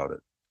worry about it.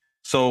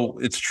 So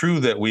it's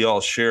true that we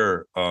all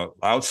share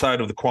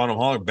outside of the quantum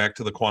hologram. Back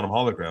to the quantum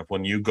holograph,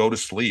 when you go to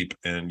sleep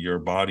and your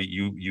body,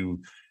 you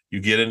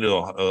get into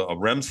a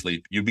REM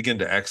sleep, you begin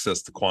to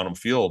access the quantum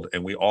field,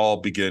 and we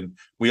all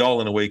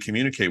in a way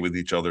communicate with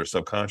each other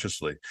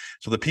subconsciously.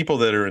 So the people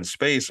that are in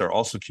space are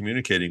also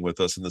communicating with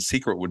us, and the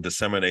secret would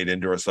disseminate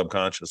into our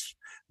subconscious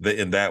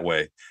in that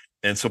way.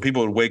 And so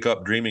people would wake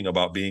up dreaming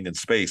about being in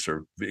space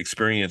or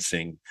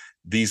experiencing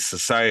these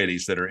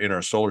societies that are in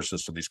our solar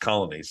system, these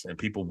colonies, and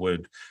people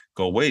would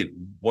go, wait,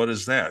 what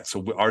is that?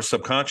 So our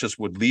subconscious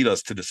would lead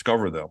us to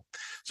discover them.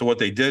 So what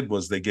they did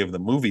was they gave the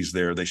movies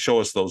there. They show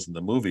us those in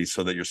the movies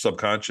so that your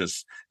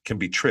subconscious can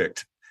be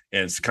tricked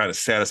and it's kind of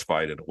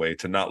satisfied in a way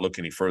to not look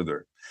any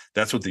further.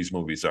 That's what these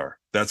movies are.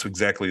 That's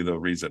exactly the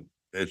reason.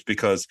 It's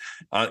because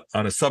on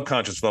a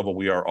subconscious level,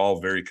 we are all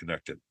very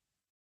connected.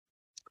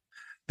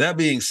 That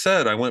being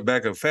said, I went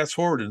back and fast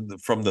forward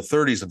from the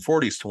 30s and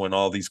 40s to when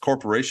all these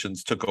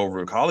corporations took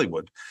over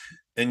Hollywood.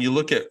 And you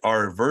look at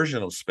our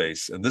version of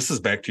space, and this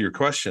is back to your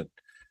question.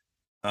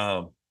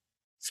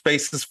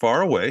 Space is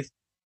far away.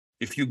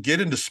 If you get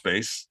into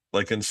space,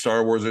 like in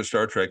Star Wars or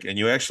Star Trek, and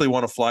you actually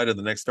want to fly to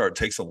the next star, it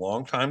takes a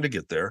long time to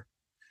get there.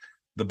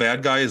 The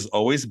bad guy is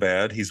always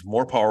bad. He's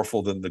more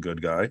powerful than the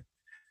good guy.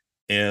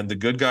 And the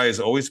good guy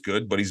is always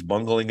good, but he's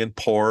bungling and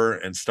poor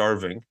and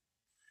starving.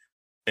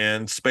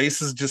 And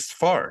space is just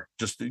far.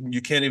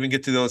 You can't even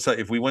get to the other side.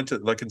 If we went to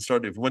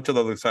the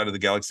other side of the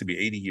galaxy, it'd be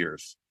 80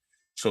 years.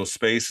 So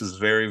space is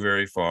very,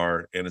 very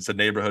far, and it's a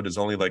neighborhood. There's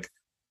only like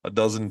a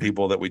dozen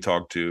people that we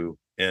talk to,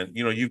 and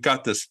you've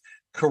got this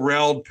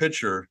corralled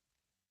picture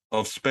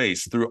of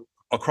space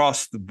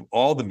across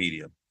all the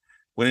medium.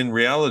 When in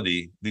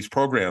reality, these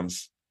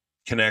programs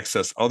can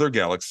access other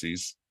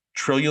galaxies,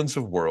 trillions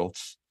of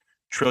worlds,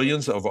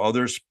 trillions of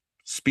other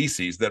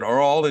species that are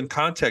all in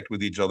contact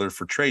with each other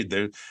for trade.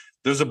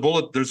 There's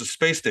a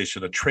space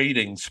station, a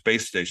trading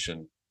space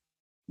station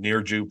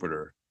near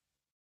Jupiter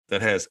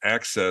that has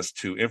access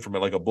to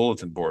information, like a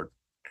bulletin board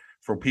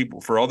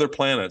for other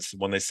planets.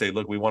 When they say,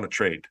 look, we want to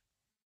trade,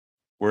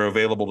 we're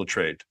available to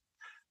trade.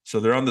 So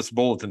they're on this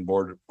bulletin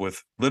board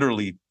with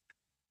literally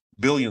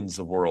billions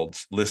of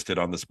worlds listed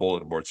on this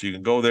bulletin board. So you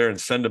can go there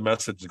and send a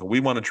message and go, we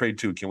want to trade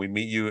too. Can we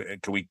meet you?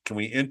 And can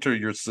we enter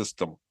your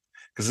system?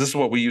 Because this is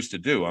what we used to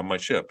do on my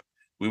ship.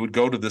 We would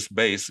go to this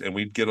base and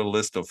we'd get a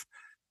list of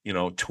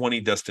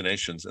 20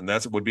 destinations, and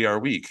that would be our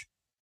week.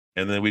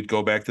 And then we'd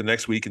go back the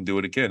next week and do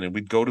it again. And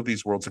we'd go to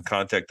these worlds and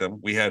contact them.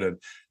 We had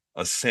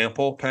a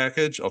sample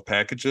package of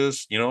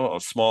packages,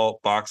 of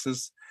small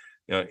boxes,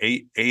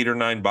 8 or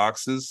 9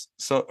 boxes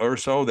so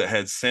that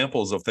had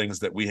samples of things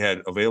that we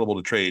had available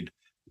to trade: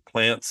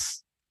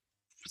 plants,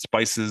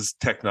 spices,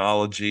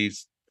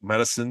 technologies,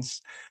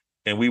 medicines.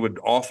 And we would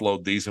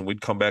offload these, and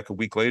we'd come back a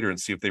week later and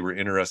see if they were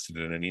interested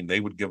in any, and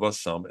they would give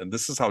us some. And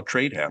this is how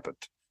trade happened.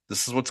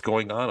 This is what's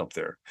going on up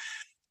there.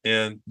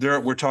 And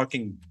we're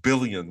talking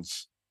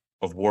billions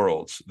of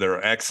worlds that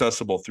are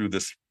accessible through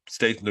this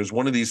station. There's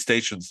one of these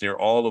stations near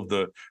all of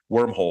the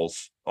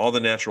wormholes all the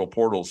natural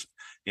portals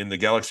in the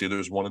galaxy.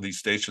 There's one of these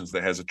stations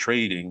that has a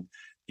trading,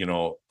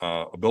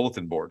 a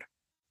bulletin board.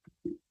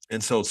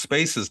 And so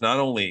space is not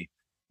only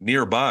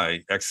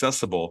nearby,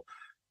 accessible,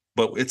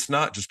 but it's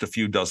not just a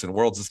few dozen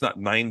worlds. It's not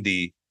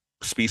 90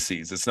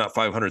 species. It's not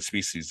 500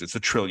 species. It's a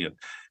trillion.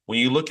 When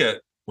you look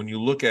at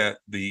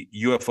the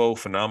UFO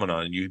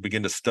phenomenon and you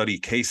begin to study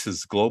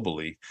cases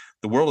globally,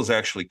 the world is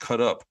actually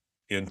cut up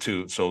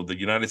into, so the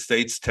United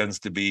States tends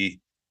to be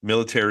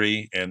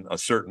military and a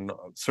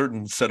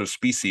certain set of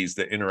species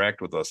that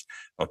interact with us.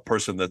 A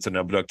person that's an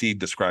abductee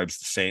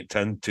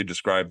tend to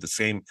describe the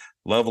same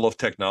level of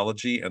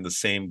technology and the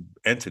same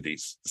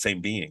entities, the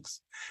same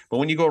beings. But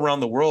when you go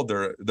around the world,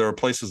 there are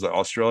places like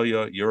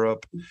Australia,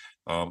 Europe,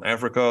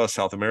 Africa,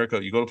 South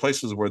America. You go to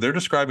places where they're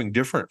describing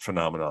different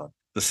phenomena,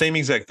 the same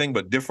exact thing,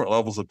 but different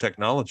levels of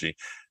technology.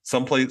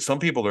 Some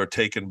people are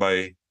taken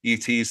by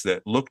ETs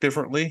that look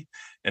differently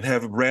and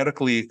have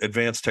radically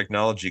advanced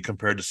technology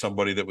compared to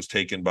somebody that was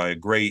taken by a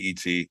gray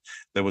ET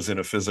that was in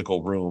a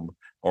physical room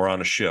or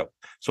on a ship.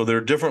 So there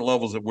are different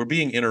levels that we're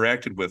being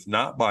interacted with,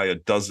 not by a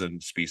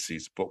dozen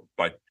species, but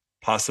by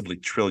possibly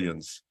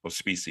trillions of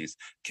species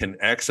can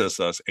access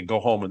us and go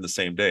home in the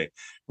same day.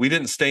 We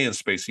didn't stay in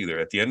space either.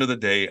 At the end of the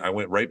day, I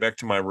went right back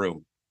to my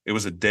room. It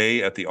was a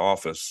day at the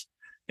office,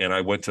 and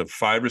I went to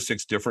 5 or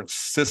 6 different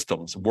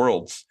systems,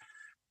 worlds,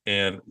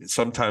 and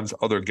sometimes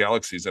other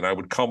galaxies, and I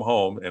would come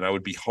home and I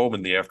would be home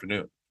in the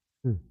afternoon.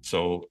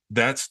 So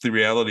that's the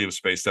reality of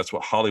space. That's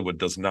what Hollywood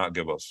does not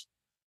give us.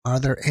 Are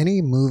there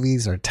any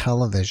movies or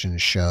television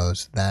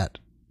shows that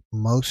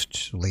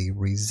mostly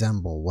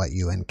resemble what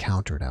you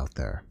encountered out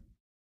there?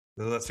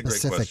 Well, that's a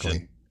great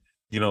question.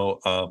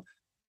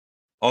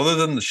 Other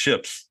than the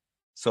ships,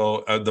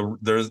 so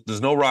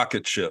there's no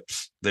rocket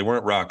ships. They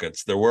weren't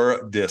rockets. There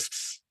were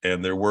discs,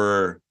 and there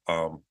were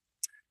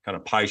kind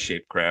of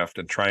pie-shaped craft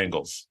and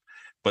triangles,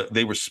 but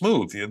they were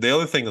smooth. The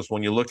other thing is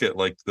when you look at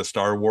like the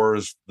Star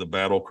Wars, the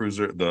battle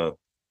cruiser,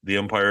 the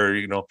Empire,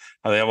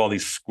 how they have all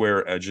these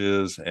square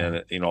edges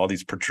and all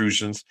these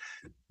protrusions.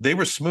 They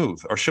were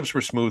smooth. Our ships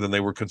were smooth, and they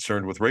were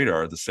concerned with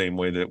radar the same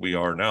way that we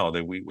are now.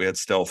 That we had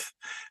stealth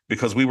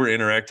because we were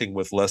interacting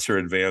with lesser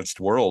advanced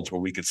worlds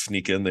where we could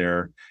sneak in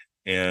there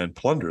and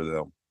plunder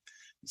them.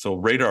 So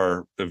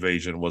radar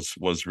evasion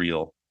was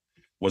real,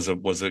 was a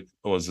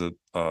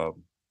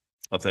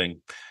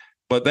thing.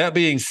 But that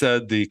being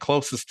said, the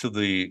closest to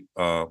the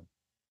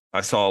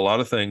I saw a lot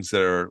of things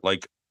that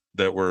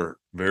were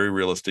very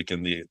realistic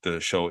in the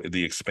show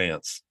The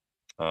Expanse.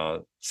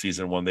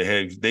 Season 1,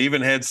 they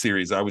even had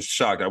series. I was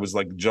shocked. I was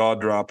like jaw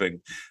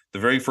dropping. The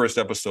very first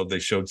episode they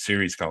showed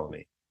Ceres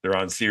Colony. They're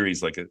on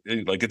Ceres like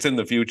it's in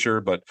the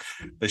future, but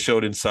they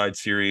showed inside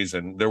Ceres,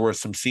 and there were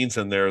some scenes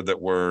in there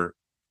that were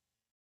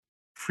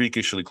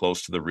freakishly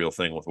close to the real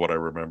thing with what I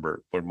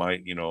remember. But I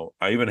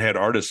even had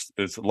artists.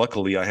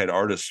 Luckily, I had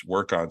artists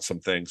work on some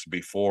things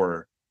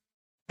before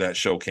that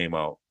show came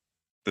out.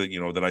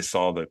 That I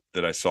saw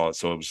it.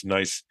 So it was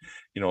nice.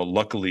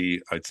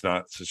 Luckily it's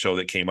not a show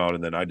that came out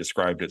and then I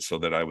described it so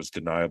that I was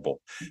deniable.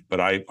 But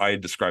I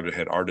described it,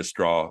 had artists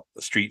draw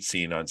a street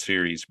scene on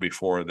Ceres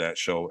before that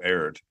show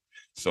aired.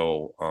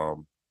 So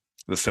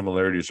the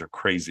similarities are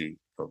crazy.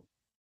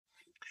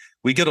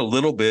 We get a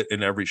little bit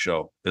in every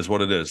show is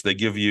what it is. They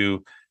give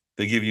you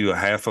a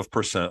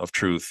 0.5% of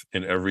truth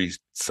in every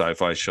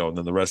sci-fi show, and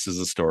then the rest is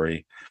a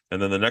story. And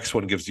then the next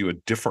one gives you a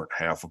different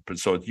half of it.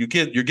 So you're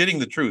getting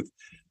the truth,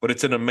 but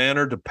it's in a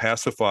manner to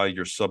pacify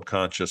your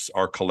subconscious,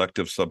 our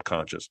collective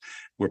subconscious.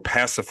 We're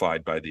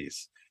pacified by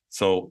these.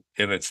 So,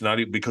 and it's not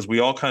because we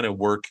all kind of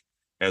work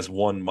as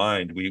one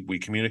mind. We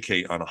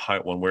communicate on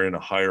when we're in a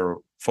higher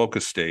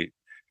focus state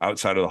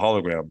outside of the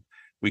hologram.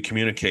 We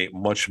communicate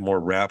much more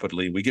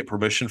rapidly. We get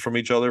permission from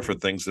each other for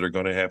things that are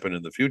going to happen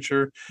in the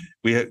future.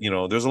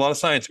 There's a lot of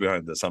science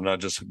behind this. I'm not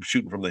just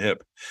shooting from the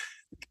hip.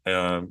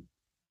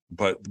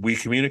 But we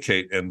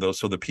communicate,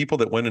 so the people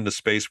that went into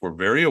space were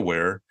very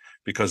aware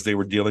because they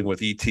were dealing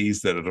with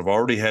ETs that have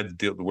already had to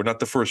deal. We're not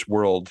the first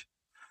world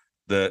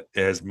that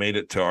has made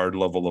it to our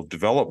level of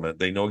development.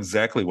 They know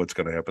exactly what's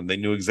going to happen. They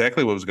knew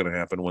exactly what was going to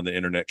happen when the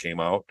internet came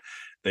out.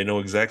 They know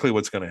exactly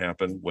what's going to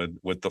happen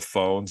with the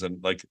phones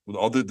and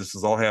this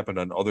has all happened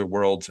on other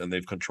worlds, and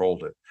they've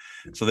controlled it.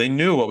 So they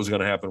knew what was going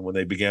to happen when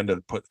they began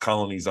to put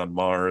colonies on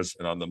Mars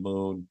and on the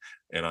moon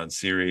and on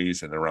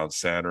Ceres and around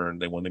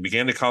Saturn. When they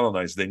began to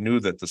colonize, they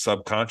knew that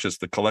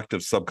the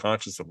collective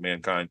subconscious of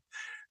mankind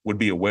would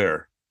be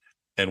aware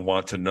and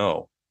want to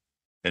know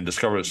and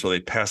discover it. So they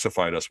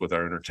pacified us with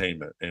our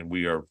entertainment, and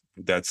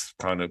that's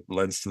kind of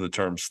lends to the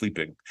term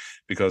sleeping,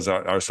 because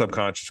our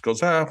subconscious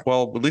goes,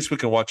 well, at least we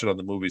can watch it on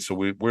the movie. So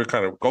we're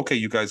kind of, okay,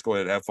 you guys go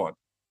ahead, have fun.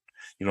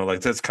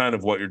 That's kind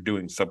of what you're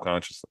doing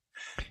subconsciously,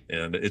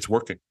 and it's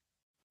working.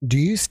 Do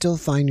you still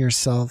find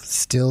yourself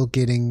still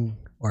getting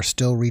or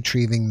still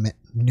retrieving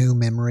new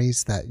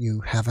memories that you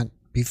haven't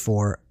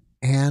before?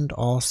 And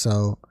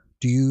also,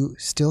 do you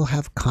still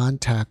have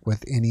contact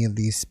with any of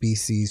these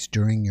species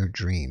during your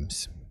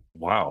dreams?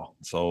 Wow.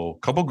 So a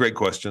couple great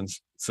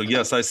questions. So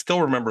yes, I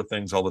still remember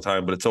things all the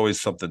time, but it's always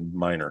something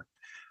minor.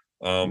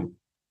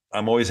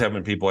 I'm always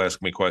having people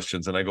ask me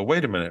questions, and I go,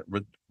 wait a minute,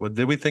 what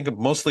did we think of?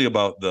 Mostly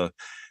about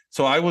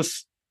so I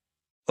was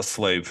a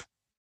slave.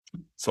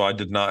 So I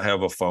did not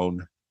have a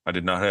phone. I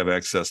did not have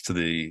access to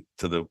the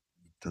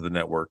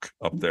network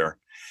up there.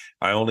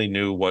 I only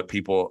knew what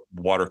people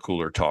water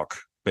cooler talk.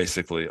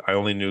 Basically, I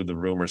only knew the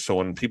rumors. So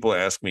when people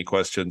ask me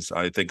questions,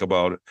 I think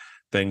about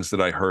things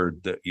that I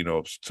heard that,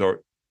 so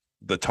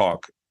the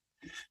talk,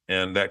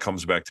 and that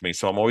comes back to me.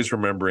 So I'm always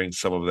remembering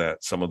some of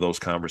that. Some of those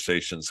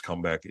conversations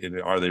come back.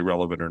 Are they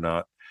relevant or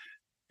not?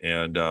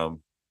 And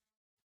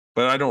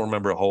but I don't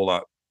remember a whole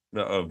lot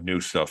of new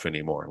stuff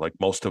anymore. Like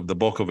most of the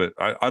bulk of it,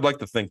 I'd like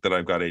to think that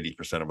I've got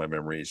 80% of my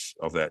memories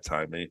of that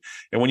time.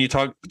 And when you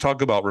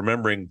talk about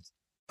remembering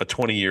a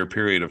 20-year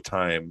period of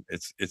time,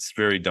 it's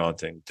very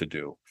daunting to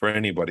do for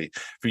anybody.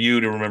 For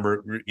you to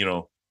remember,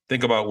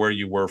 think about where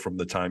you were from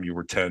the time you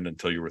were 10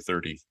 until you were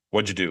 30.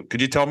 What'd you do? Could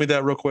you tell me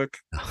that real quick?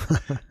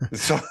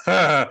 So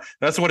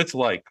that's what it's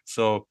like.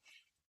 So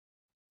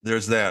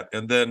there's that.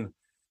 And then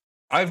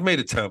I've made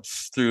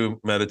attempts through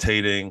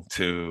meditating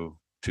to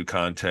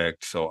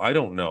contact. So I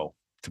don't know,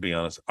 to be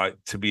honest.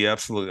 To be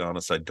absolutely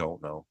honest, I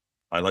don't know.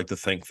 I like to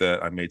think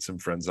that I made some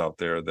friends out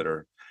there that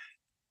are,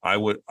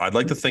 I'd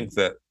like to think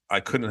that I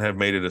couldn't have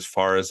made it as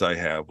far as I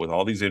have with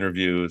all these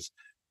interviews.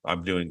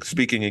 I'm doing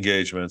speaking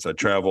engagements. I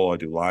travel. I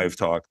do live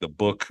talk. The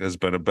book has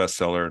been a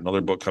bestseller. Another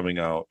book coming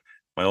out.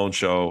 My own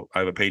show. I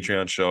have a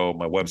Patreon show.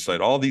 My website.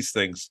 All these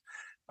things.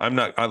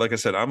 Like I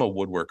said, I'm a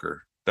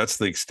woodworker. That's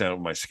the extent of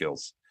my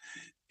skills.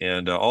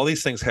 And all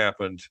these things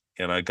happened,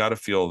 and I got to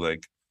feel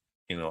like,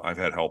 I've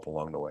had help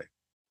along the way.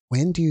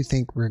 When do you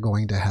think we're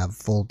going to have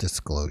full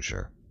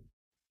disclosure?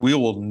 We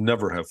will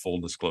never have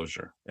full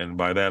disclosure. And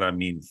by that, I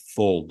mean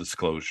full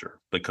disclosure,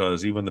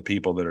 because even the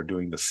people that are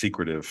doing the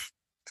secretive,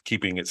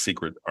 keeping it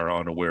secret, are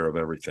unaware of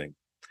everything,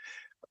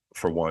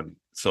 for one.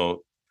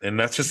 So, and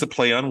that's just a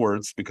play on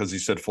words, because you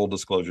said full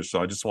disclosure. So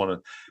I just want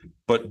to,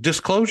 but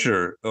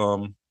disclosure,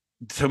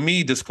 to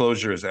me,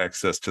 disclosure is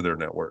access to their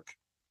network.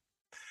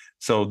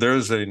 So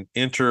there's an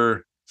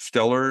intersolar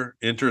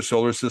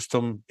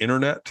system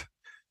internet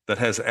that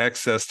has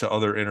access to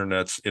other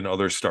internets in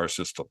other star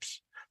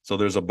systems. So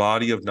there's a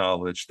body of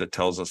knowledge that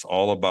tells us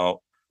all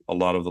about a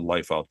lot of the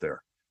life out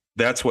there.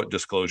 That's what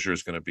disclosure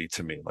is going to be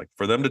to me. Like,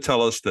 for them to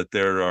tell us that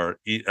there are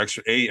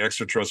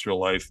extraterrestrial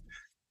life,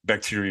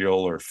 bacterial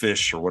or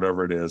fish or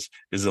whatever it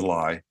is a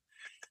lie.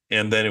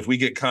 And then if we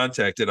get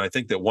contacted, I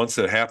think that once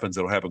that happens,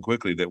 it'll happen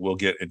quickly, that we'll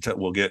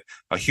get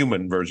a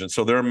human version.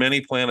 So there are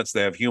many planets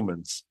that have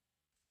humans.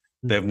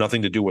 They have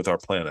nothing to do with our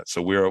planet.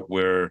 So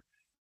we're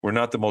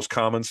not the most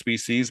common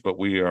species, but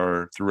we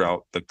are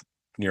throughout the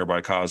nearby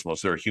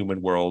cosmos. There are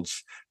human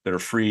worlds that are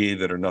free,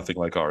 that are nothing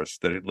like ours,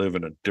 that live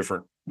in a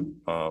different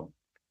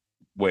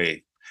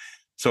way.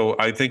 So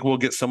I think we'll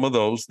get some of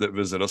those that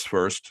visit us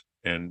first,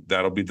 and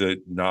that'll be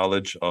the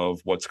knowledge of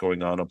what's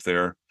going on up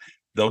there.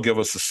 They'll give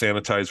us a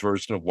sanitized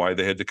version of why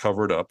they had to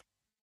cover it up.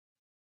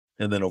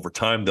 And then over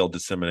time, they'll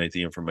disseminate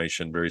the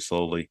information very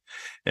slowly.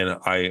 And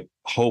I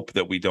hope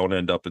that we don't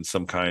end up in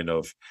some kind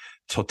of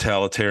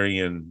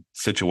totalitarian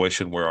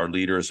situation where our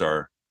leaders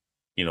are,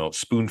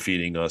 spoon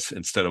feeding us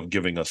instead of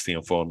giving us the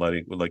info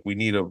and we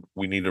need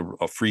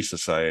a free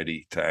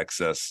society to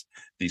access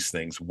these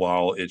things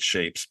while it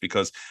shapes.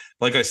 Because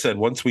like I said,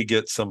 once we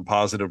get some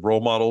positive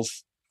role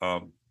models,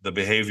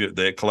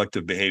 the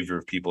collective behavior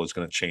of people is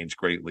going to change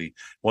greatly.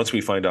 Once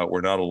we find out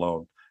we're not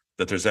alone,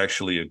 that there's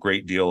actually a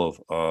great deal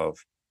of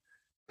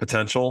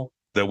potential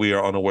that we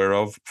are unaware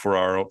of for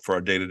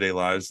our day-to-day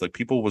lives. Like,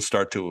 people will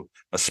start to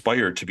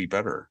aspire to be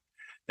better,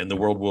 and the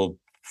world will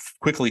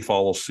quickly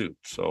follow suit.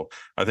 So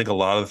I think a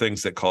lot of the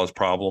things that cause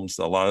problems,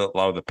 a lot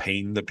of the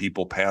pain that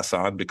people pass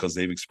on because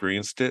they've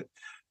experienced it,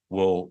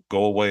 will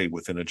go away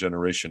within a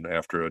generation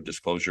after a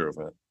disclosure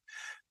event.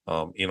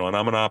 And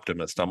I'm an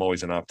optimist. I'm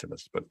always an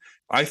optimist, but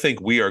I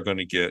think we are going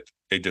to get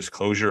a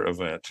disclosure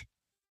event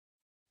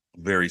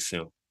very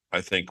soon.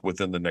 I think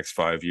within the next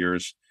 5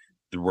 years,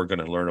 we're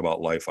going to learn about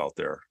life out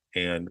there.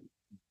 And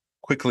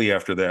quickly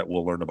after that,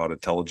 we'll learn about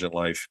intelligent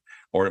life,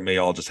 or it may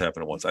all just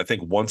happen at once. I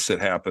think once it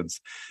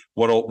happens,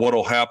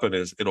 what'll happen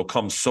is it'll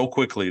come so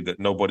quickly that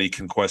nobody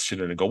can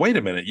question it and go, wait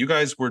a minute, you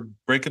guys were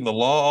breaking the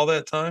law all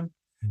that time?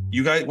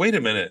 You guys, wait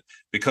a minute,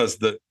 because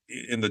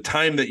in the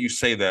time that you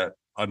say that,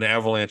 an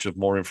avalanche of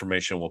more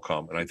information will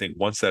come. And I think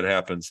once that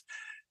happens,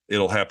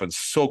 it'll happen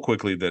so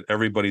quickly that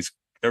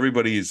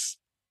everybody's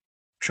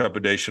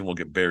trepidation will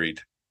get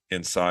buried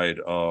inside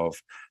of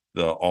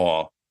the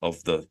awe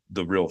of the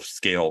real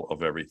scale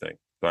of everything.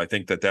 But I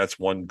think that that's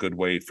one good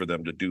way for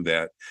them to do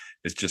that,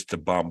 is just to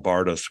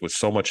bombard us with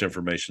so much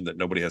information that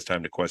nobody has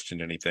time to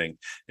question anything.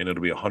 And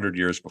it'll be 100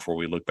 years before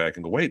we look back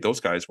and go, wait, those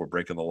guys were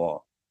breaking the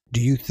law.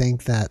 Do you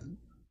think that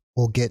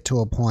we'll get to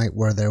a point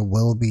where there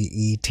will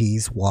be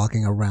ETs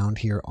walking around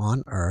here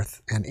on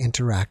Earth and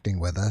interacting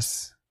with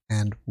us?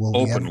 And will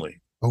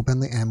openly?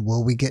 And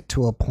will we get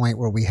to a point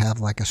where we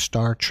have like a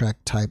Star Trek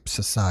type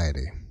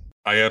society?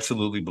 I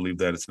absolutely believe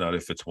that. It's not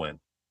if, it's when.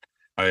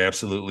 I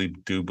absolutely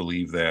do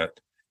believe that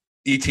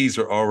ETs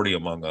are already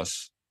among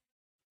us,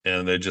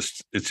 and it's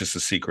just a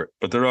secret,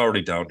 but they're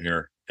already down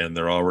here. and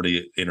they're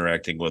already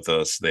interacting with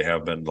us. They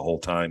have been the whole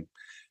time.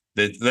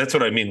 That's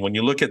what I mean. When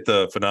you look at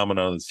the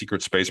phenomenon of the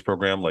secret space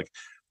program, like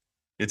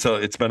it's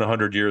been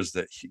 100 years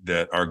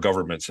that our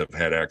governments have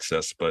had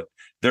access, but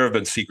there have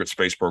been secret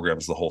space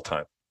programs the whole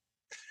time.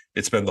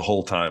 It's been the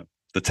whole time.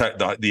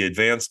 The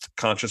advanced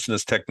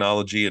consciousness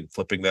technology and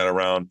flipping that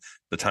around,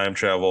 the time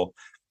travel,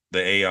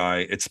 the AI,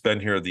 it's been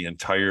here the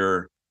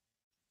entire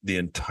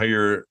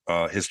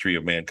history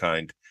of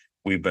mankind.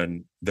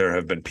 There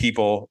have been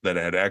people that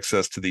had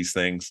access to these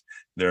things.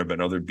 There have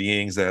been other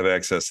beings that have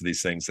access to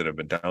these things that have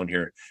been down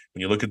here.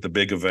 When you look at the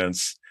big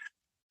events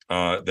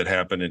that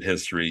happen in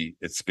history,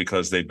 it's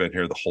because they've been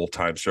here the whole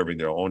time serving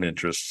their own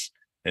interests.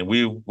 And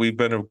we've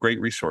been a great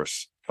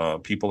resource.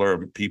 People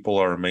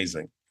are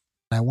amazing.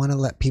 I want to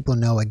let people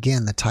know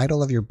again, the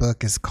title of your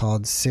book is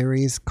called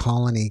Ceres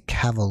Colony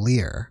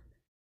Cavalier.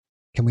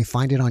 Can we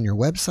find it on your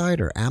website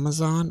or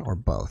Amazon or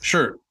both?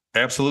 Sure,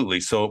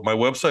 absolutely. So my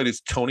website is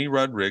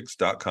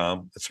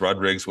TonyRodrigues.com. It's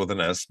Rodrigues with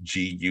an S,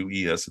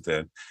 Gues at the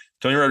end.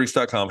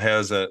 TonyRodrigues.com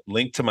has a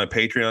link to my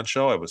Patreon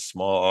show. I have a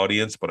small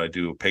audience, but I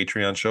do a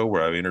Patreon show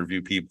where I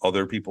interview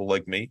other people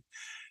like me.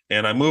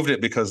 And I moved it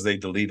because they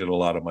deleted a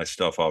lot of my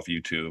stuff off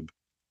YouTube,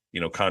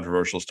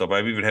 controversial stuff.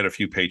 I've even had a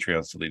few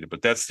Patreons deleted,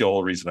 but that's the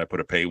whole reason I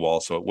put a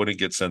paywall, so it wouldn't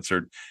get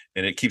censored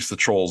and it keeps the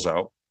trolls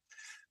out.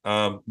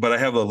 But I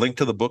have a link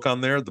to the book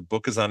on there. The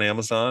book is on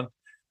Amazon.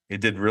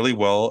 It did really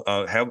well.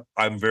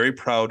 I'm very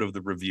proud of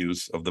the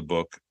reviews of the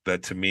book.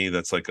 That to me,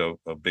 that's like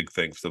a big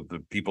thing. So the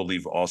people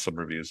leave awesome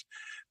reviews.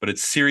 But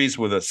it's Ceres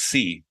with a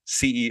C,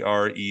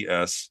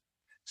 Ceres,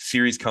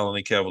 Ceres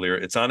Colony Cavalier.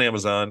 It's on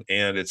Amazon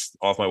and it's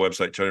off my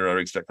website,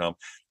 TonyRodrigues.com.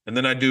 And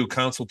then I do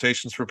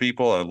consultations for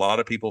people. A lot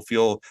of people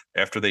feel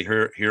after they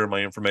hear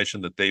my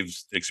information that they've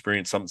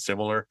experienced something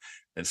similar.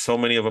 And so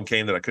many of them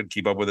came that I couldn't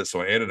keep up with it.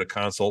 So I added a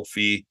consult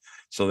fee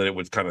so that it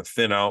would kind of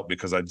thin out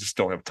because I just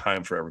don't have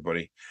time for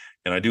everybody.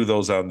 And I do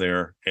those on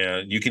there.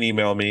 And you can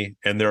email me.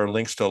 And there are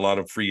links to a lot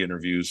of free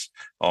interviews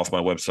off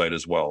my website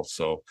as well.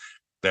 So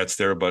that's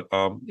there. But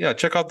yeah,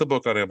 check out the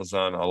book on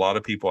Amazon. A lot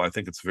of people, I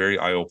think it's very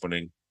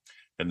eye-opening.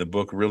 And the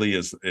book really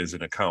is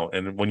an account.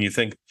 And when you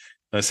think,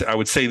 I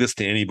would say this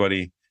to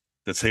anybody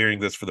that's hearing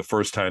this for the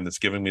first time, that's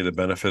giving me the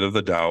benefit of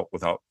the doubt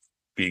without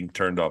being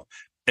turned off.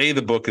 A,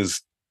 the book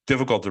is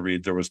difficult to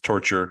read. There was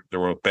torture. There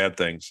were bad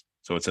things.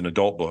 So it's an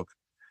adult book.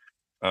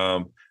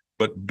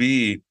 But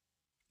B,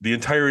 the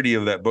entirety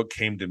of that book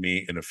came to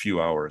me in a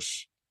few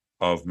hours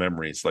of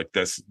memories. Like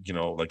that's,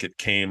 like it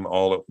came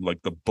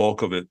like the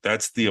bulk of it.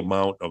 That's the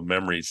amount of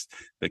memories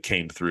that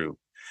came through.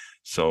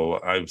 So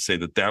I would say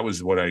that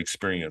was what I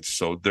experienced.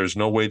 So there's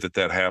no way that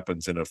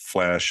happens in a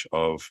flash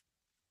of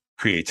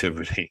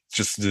creativity.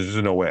 There's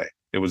no way.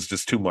 It was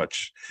just too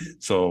much.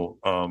 So,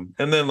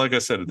 and then, like I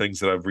said, the things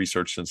that I've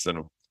researched since then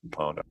have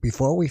found out.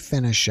 Before we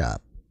finish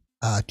up,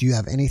 do you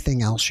have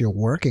anything else you're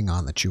working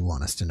on that you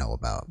want us to know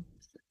about?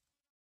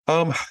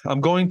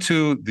 I'm going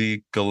to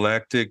the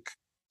Galactic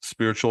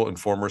Spiritual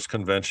Informers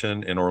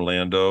Convention in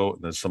Orlando.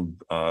 There's some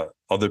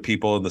other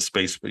people in the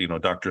space,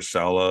 Dr.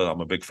 Sala,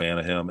 I'm a big fan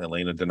of him.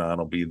 Elena Denon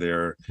will be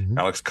there. Mm-hmm.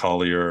 Alex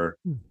Collier,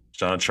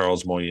 John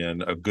Charles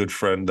Moyen, a good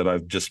friend that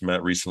I've just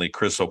met recently,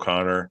 Chris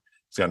O'Connor.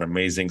 He's got an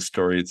amazing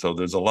story. So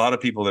there's a lot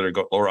of people that are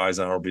Laura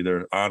Eisenhower will be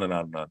there, on and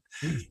on and on.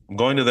 Mm-hmm. I'm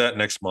going to that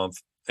next month,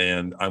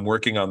 and I'm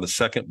working on the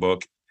second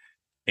book.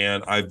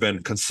 And I've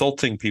been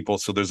consulting people.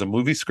 So there's a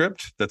movie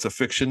script that's a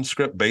fiction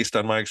script based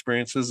on my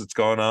experiences. It's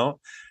gone out.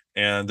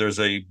 And there's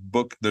a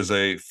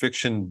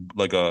fiction,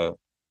 like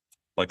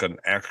an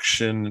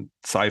action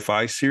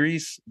sci-fi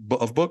series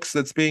of books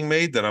that's being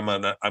made that I'm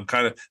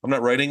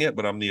not writing it,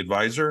 but I'm the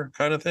advisor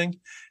kind of thing.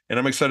 And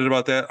I'm excited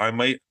about that.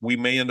 We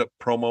may end up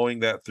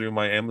promoting that through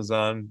my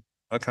Amazon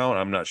account.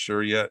 I'm not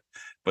sure yet,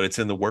 but it's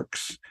in the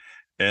works.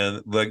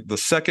 And the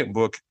second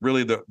book,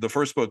 really the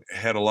first book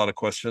had a lot of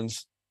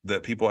questions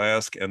that people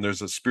ask, and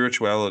there's a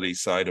spirituality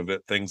side of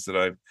it, things that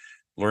I've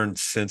learned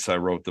since I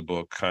wrote the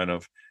book kind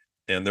of.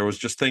 And there was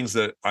just things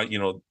that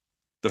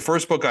the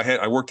first book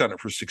I worked on it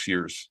for 6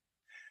 years.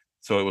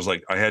 So it was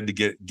like, I had to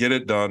get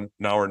it done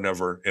now or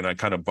never. And I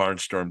kind of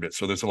barnstormed it.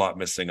 So there's a lot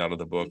missing out of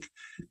the book.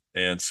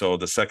 And so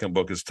the second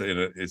book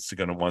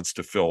wants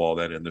to fill all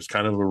that in. There's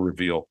kind of a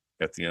reveal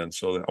at the end.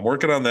 So I'm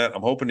working on that.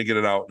 I'm hoping to get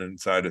it out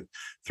inside of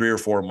 3 or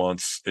 4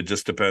 months. It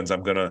just depends.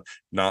 I'm going to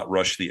not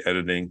rush the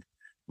editing.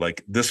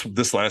 Like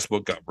this last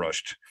book got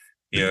rushed.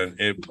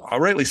 And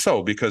rightly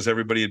so, because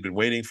everybody had been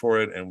waiting for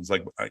it, and was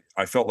like,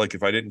 I felt like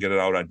if I didn't get it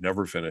out, I'd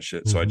never finish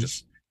it. Mm-hmm.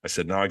 So I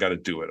said, no, I got to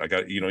do it.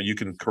 You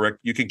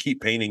can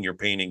keep painting your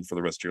painting for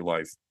the rest of your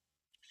life.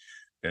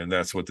 And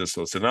that's what this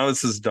was. So now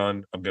this is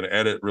done. I'm going to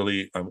edit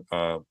really.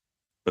 But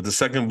the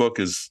second book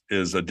is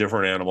a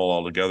different animal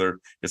altogether.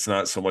 It's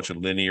not so much a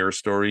linear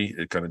story.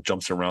 It kind of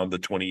jumps around the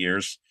 20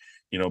 years,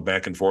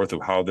 back and forth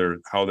of how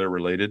they're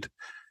related.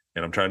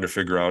 And I'm trying to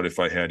figure out if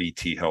I had ET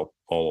help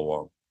all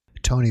along.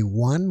 Tony,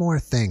 one more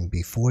thing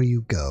before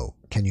you go.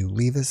 Can you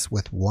leave us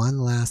with one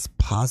last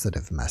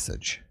positive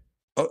message?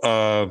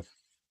 There's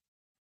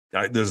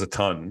a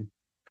ton.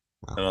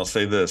 Wow. And I'll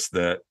say this,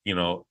 that,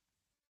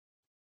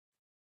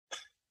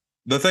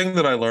 The thing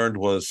that I learned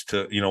was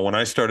to,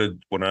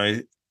 when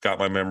I got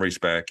my memories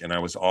back and I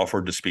was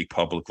offered to speak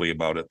publicly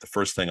about it, the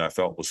first thing I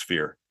felt was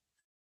fear.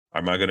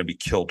 Am I going to be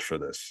killed for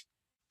this?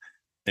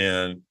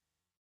 And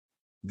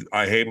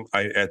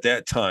at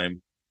that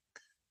time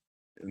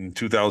in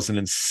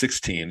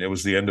 2016, it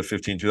was the end of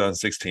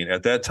 2016.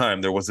 At that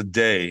time, there was a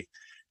day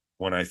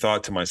when I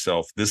thought to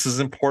myself, this is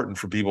important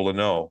for people to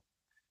know.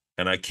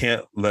 And I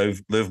can't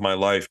live my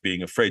life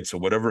being afraid. So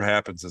whatever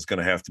happens is going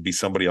to have to be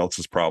somebody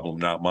else's problem,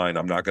 not mine.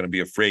 I'm not going to be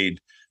afraid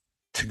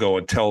to go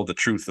and tell the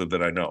truth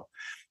that I know.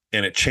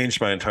 And it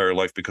changed my entire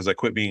life because I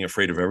quit being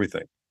afraid of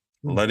everything.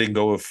 Letting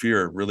go of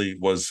fear really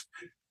was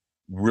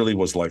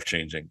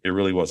life-changing. It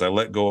really was. I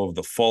let go of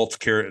the false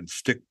carrot and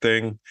stick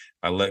thing.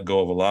 I let go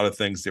of a lot of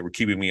things that were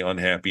keeping me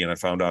unhappy, and I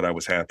found out I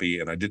was happy,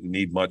 and I didn't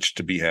need much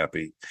to be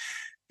happy.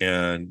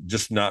 And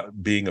just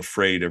not being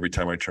afraid every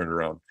time I turned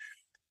around.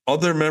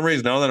 Other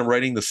memories, now that I'm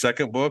writing the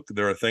second book,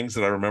 there are things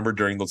that I remember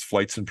during those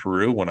flights in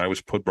Peru when I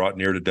was brought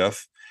near to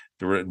death.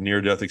 There were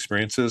near-death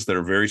experiences that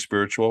are very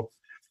spiritual.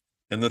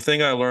 And the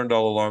thing I learned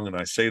all along, and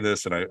I say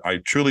this, and I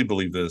truly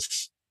believe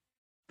this,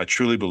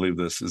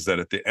 is that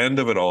at the end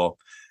of it all,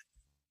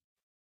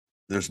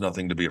 there's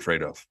nothing to be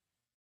afraid of.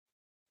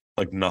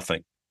 Like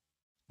nothing.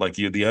 Like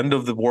the end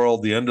of the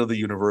world, the end of the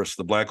universe,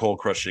 the black hole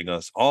crushing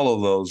us, all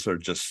of those are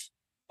just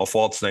a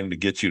false thing to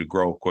get you to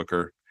grow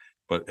quicker.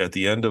 But at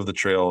the end of the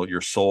trail,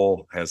 your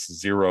soul has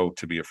zero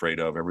to be afraid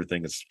of.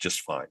 Everything is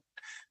just fine.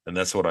 And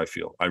that's what I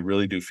feel. I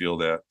really do feel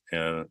that.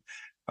 And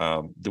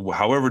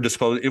however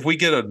disclosed, if we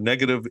get a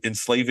negative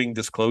enslaving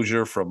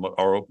disclosure from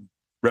our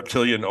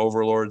reptilian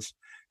overlords,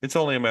 it's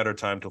only a matter of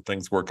time till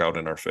things work out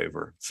in our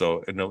favor.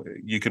 So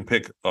you can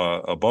pick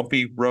a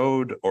bumpy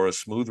road or a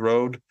smooth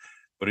road,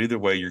 but either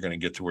way, you're going to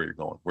get to where you're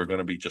going. We're going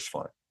to be just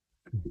fine.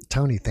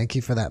 Tony, thank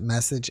you for that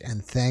message.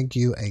 And thank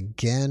you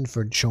again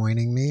for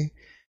joining me.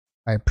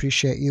 I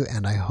appreciate you,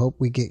 and I hope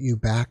we get you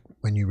back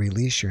when you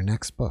release your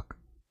next book.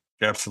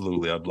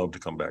 Absolutely. I'd love to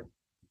come back.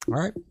 All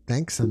right.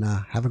 Thanks, and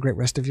have a great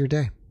rest of your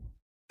day.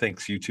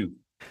 Thanks. You too.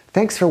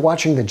 Thanks for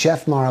watching the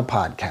Jeff Mara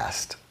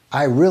podcast.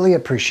 I really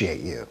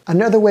appreciate you.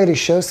 Another way to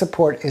show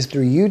support is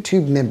through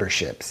YouTube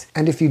memberships.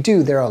 And if you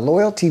do, there are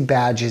loyalty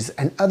badges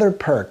and other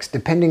perks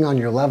depending on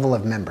your level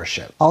of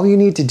membership. All you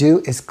need to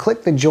do is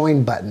click the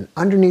join button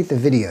underneath the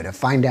video to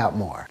find out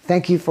more.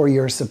 Thank you for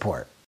your support.